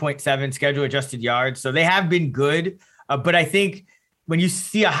 33.7 schedule adjusted yards. So they have been good. But I think when you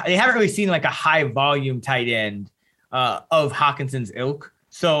see they haven't really seen like a high volume tight end of Hawkinson's ilk.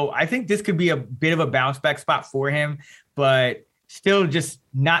 So I think this could be a bit of a bounce back spot for him, but still just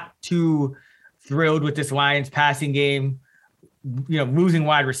not too thrilled with this Lions passing game, losing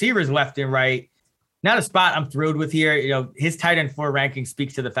wide receivers left and right. Not a spot I'm thrilled with here. His tight end 4 ranking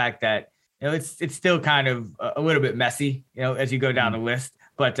speaks to the fact that it's still kind of a little bit messy, as you go down the list.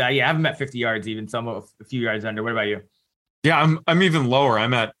 But I haven't met 50 yards even, so I'm a few yards under. What about you? Yeah, I'm even lower.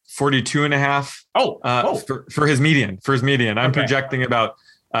 I'm at 42.5. For his median. I'm projecting about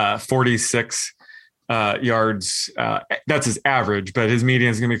 46 yards. That's his average, but his median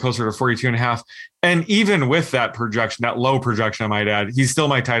is going to be closer to 42.5. And even with that projection, that low projection, I might add, he's still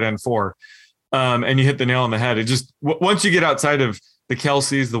my tight end 4. And you hit the nail on the head. It just, once you get outside of the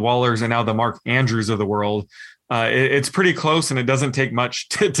Kelce's, the Wallers, and now the Mark Andrews of the world, it's pretty close, and it doesn't take much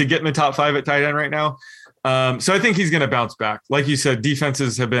to get in the top 5 at tight end right now. So I think he's going to bounce back. Like you said,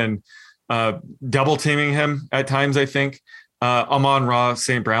 defenses have been double teaming him at times, I think. Amon-Ra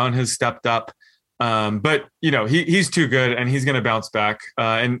St. Brown has stepped up. But, he's too good, and he's going to bounce back.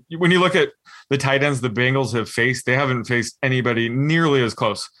 And when you look at the tight ends the Bengals have faced, they haven't faced anybody nearly as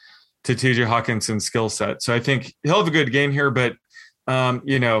close to TJ Hawkinson's skill set. So I think he'll have a good game here, but, I'm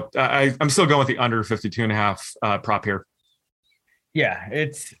still going with the under 52.5 prop here. Yeah,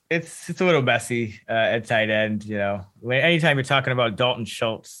 it's a little messy at tight end. Anytime you're talking about Dalton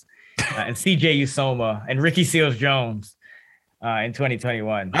Schultz and CJ Usoma and Ricky Seals-Jones in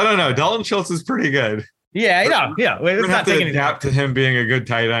 2021. I don't know. Dalton Schultz is pretty good. Yeah, yeah. We're not to adapt to him being a good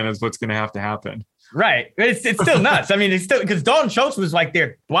tight end is what's going to have to happen. Right. It's still nuts. I mean, it's still because Dalton Schultz was like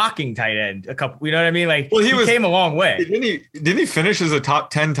their blocking tight end a couple, you know what I mean? Like, well, he came a long way. Didn't he finish as a top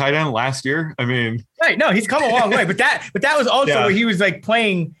 10 tight end last year? I mean, right. No, he's come a long way, but that was also where he was like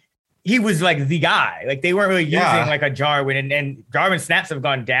playing. He was like the guy, like they weren't really using like a Jarwin, and Jarwin snaps have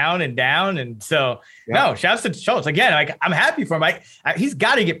gone down. And so no, shouts to Schultz again. Like, I'm happy for him. Like, he's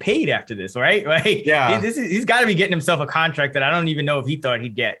got to get paid after this. Right. Like, he's got to be getting himself a contract that I don't even know if he thought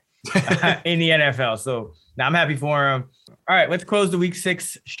he'd get. In the NFL. So now I'm happy for him. All right, let's close the week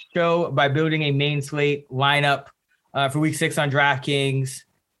 6 show by building a main slate lineup for week 6 on DraftKings.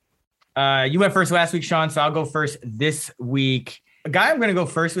 You went first last week, Sean, so I'll go first this week. A guy I'm going to go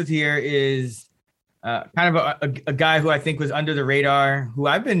first with here is kind of a guy who I think was under the radar, who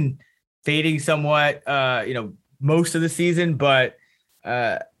I've been fading somewhat, most of the season, but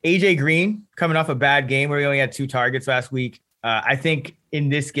AJ Green coming off a bad game where he only had 2 targets last week. I think in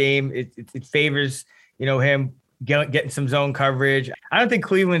this game, it favors, him getting some zone coverage. I don't think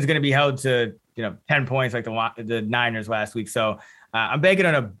Cleveland's going to be held to, 10 points like the Niners last week. So I'm banking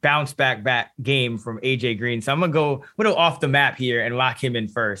on a bounce back game from AJ Green. So I'm going to go a little off the map here and lock him in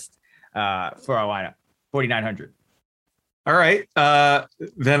first for our lineup, 4,900. All right.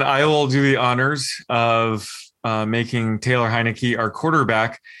 Then I will do the honors of making Taylor Heineke our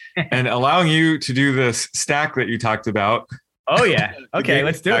quarterback and allowing you to do this stack that you talked about. Oh, yeah. Okay,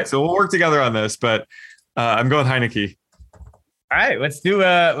 let's do it. So we'll work together on this, but I'm going Heineke. All right, let's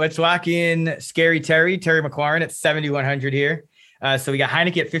lock in Scary Terry McLaurin at 7,100 here. So we got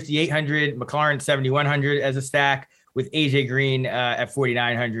Heineke at 5,800, McLaurin 7,100 as a stack with AJ Green at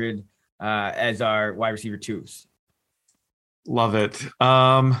 4,900 as our wide receiver 2s. Love it.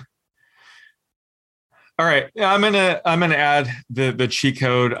 All right, I'm gonna add the cheat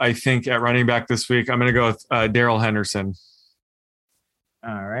code. I think at running back this week, I'm gonna go with Darrell Henderson.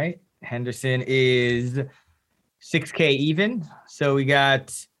 All right, Henderson is 6K even. So we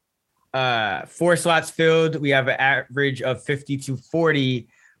got 4 slots filled. We have an average of 50-40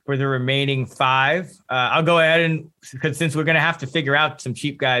 for the remaining 5. I'll go ahead and since we're gonna have to figure out some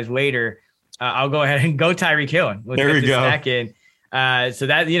cheap guys later, I'll go ahead and go Tyreek Hill. There we go. Stack in. So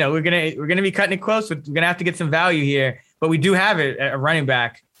that, we're gonna be cutting it close. We're gonna have to get some value here, but we do have it at a running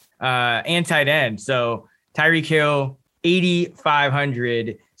back and tight end. So Tyreek Hill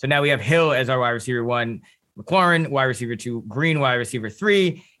 8,500. So now we have Hill as our wide receiver 1, McLaurin wide receiver 2, Green wide receiver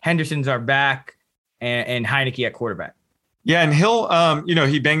 3, Henderson's our back, and Heineke at quarterback. Yeah, and Hill,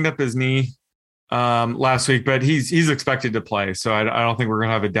 he banged up his knee last week, but he's expected to play. So I don't think we're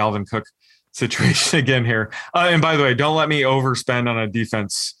gonna have a Dalvin Cook situation again here. And by the way, don't let me overspend on a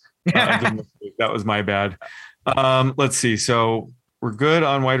defense. That was my bad. Let's see. So we're good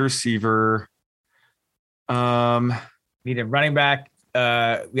on wide receiver. We need a running back. We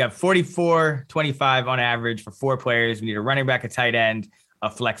have 44-25 on average for 4 players. We need a running back, a tight end, a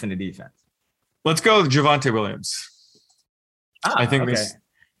flex, and a defense. Let's go with Javonte Williams. I think this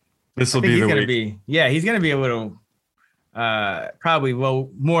will be the week. He's going to be a little probably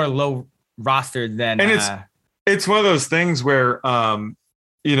more low rostered than. And it's one of those things where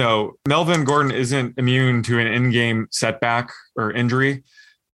Melvin Gordon isn't immune to an in-game setback or injury.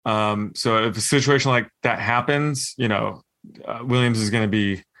 So if a situation like that happens, Williams is going to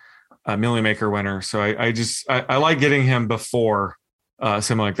be a million maker winner. So I like getting him before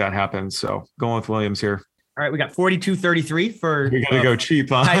something like that happens. So going with Williams here. All right, we got 42-33 for We got to go cheap,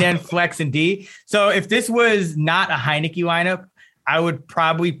 huh? tight end, flex, and D. So if this was not a Heineke lineup, I would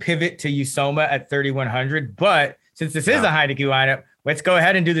probably pivot to Usoma at 3,100. But since this is a Heineke lineup, let's go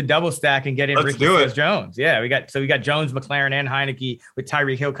ahead and do the double stack and get in Ricky Seals-Jones. Yeah, we got Jones, McLaren, and Heineke with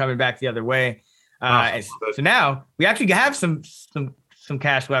Tyreek Hill coming back the other way. So now we actually have some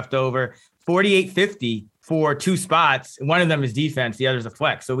cash left over. 4,850 for 2 spots. One of them is defense, the other is a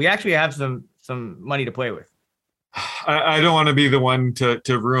flex. So we actually have some money to play with. I don't want to be the one to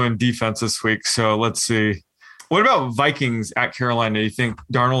ruin defense this week. So let's see. What about Vikings at Carolina? Do you think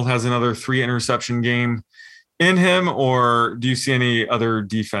Darnold has another 3 interception game in him, or do you see any other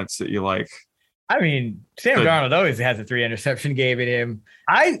defense that you like? I mean, Sam Darnold always has a 3 interception game in him.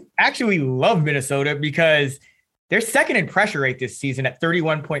 I actually love Minnesota because they're second in pressure rate this season at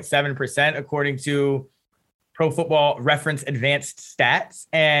 31.7%, according to Pro Football Reference Advanced Stats.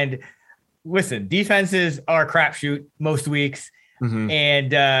 And listen, defenses are a crapshoot most weeks. Mm-hmm.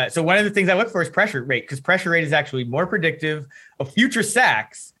 And so one of the things I look for is pressure rate, because pressure rate is actually more predictive of future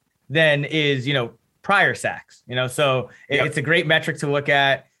sacks than is, prior sacks, so it's a great metric to look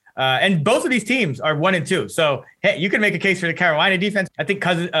at. And both of these teams are 1 and 2. So, hey, you can make a case for the Carolina defense. I think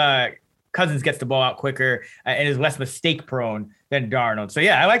Cousins gets the ball out quicker and is less mistake prone than Darnold. So,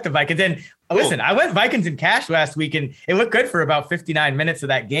 yeah, I like the Vikings. And listen, I went Vikings in cash last week, and it looked good for about 59 minutes of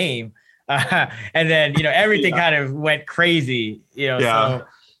that game. And then, everything kind of went crazy, so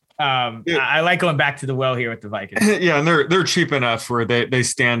I like going back to the well here with the Vikings. Yeah. And they're cheap enough where they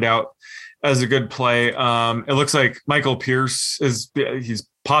stand out as a good play. It looks like Michael Pierce he's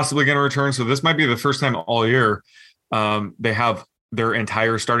possibly going to return. So this might be the first time all year they have their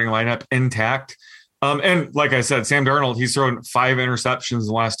entire starting lineup intact. And like I said, Sam Darnold, he's thrown 5 interceptions in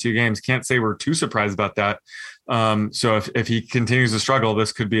the last 2 games. Can't say we're too surprised about that. So if he continues to struggle,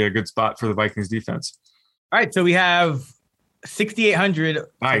 this could be a good spot for the Vikings defense. All right. So we have 6,800.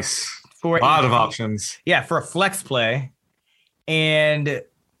 Nice. For a lot of options. Yeah. For a flex play. And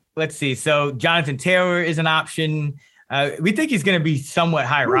let's see. So Jonathan Taylor is an option. We think he's going to be somewhat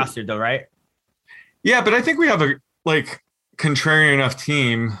high rostered though, right? Yeah, but I think we have a contrarian enough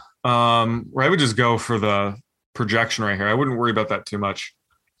team where I would just go for the projection right here. I wouldn't worry about that too much.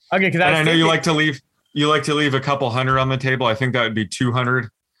 Okay. Because I know you like to leave a couple hundred on the table. I think that would be 200.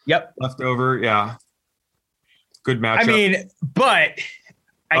 Yep. Left over. Yeah. Good matchup. I mean, but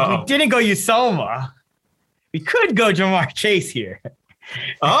we didn't go Usoma. We could go Jamar Chase here.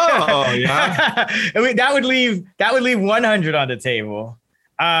 Oh, yeah. that would leave 100 on the table.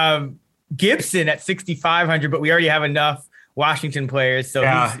 Gibson at 6,500, but we already have enough Washington players. So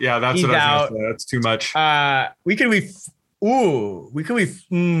that's what I was going to say. That's too much. We could leave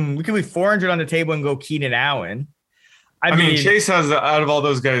 400 on the table and go Keenan Allen. I mean, Chase has out of all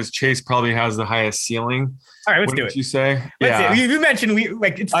those guys, Chase probably has the highest ceiling. All right, let's do it. You say? You mentioned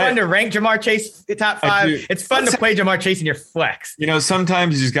it's fun to rank Jamar Chase top 5. It's fun to play Jamar Chase in your flex.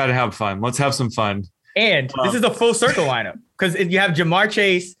 Sometimes you just got to have fun. Let's have some fun. And this is a full circle lineup because you have Jamar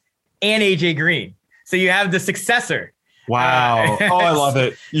Chase and AJ Green, so you have the successor. Wow! I love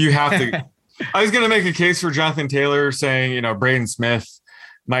it. You have to. I was going to make a case for Jonathan Taylor, saying Braden Smith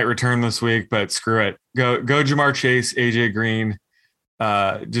might return this week, but screw it. Go Jamar Chase, AJ Green.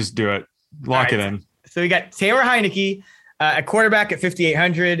 Just do it. Lock it in. So we got Taylor Heineke at quarterback at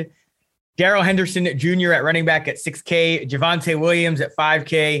 5,800, Darrell Henderson Jr. at running back at 6K, Javonte Williams at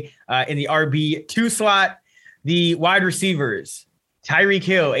 5K in the RB2 slot. The wide receivers, Tyreek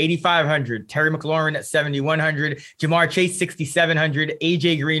Hill, 8,500, Terry McLaurin at 7,100, Jamar Chase, 6,700,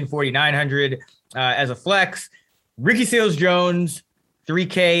 AJ Green, 4,900 as a flex, Ricky Seals-Jones,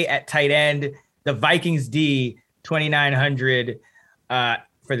 3K at tight end, the Vikings D, 2,900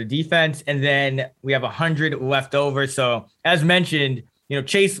 for the defense. And then we have 100 left over. So as mentioned,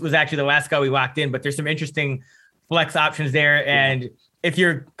 Chase was actually the last guy we locked in, but there's some interesting flex options there. And if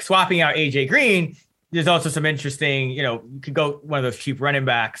you're swapping out AJ Green, there's also some interesting, you could go one of those cheap running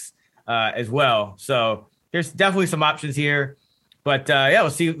backs as well. So there's definitely some options here, but we'll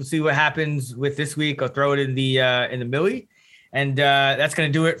see what happens with this week. I'll throw it in the Millie, and that's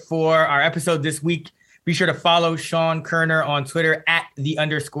going to do it for our episode this week. Be sure to follow Sean Kerner on Twitter at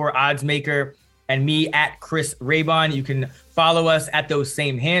 @the_oddsmaker and me at Chris Raybon. You can follow us at those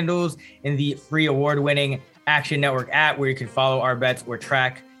same handles in the free award-winning Action Network app, where you can follow our bets or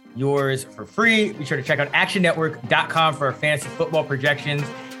track yours for free. Be sure to check out actionnetwork.com for our fantasy football projections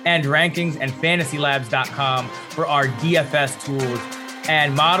and rankings, and fantasylabs.com for our DFS tools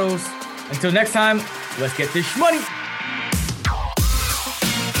and models. Until next time, let's get this money.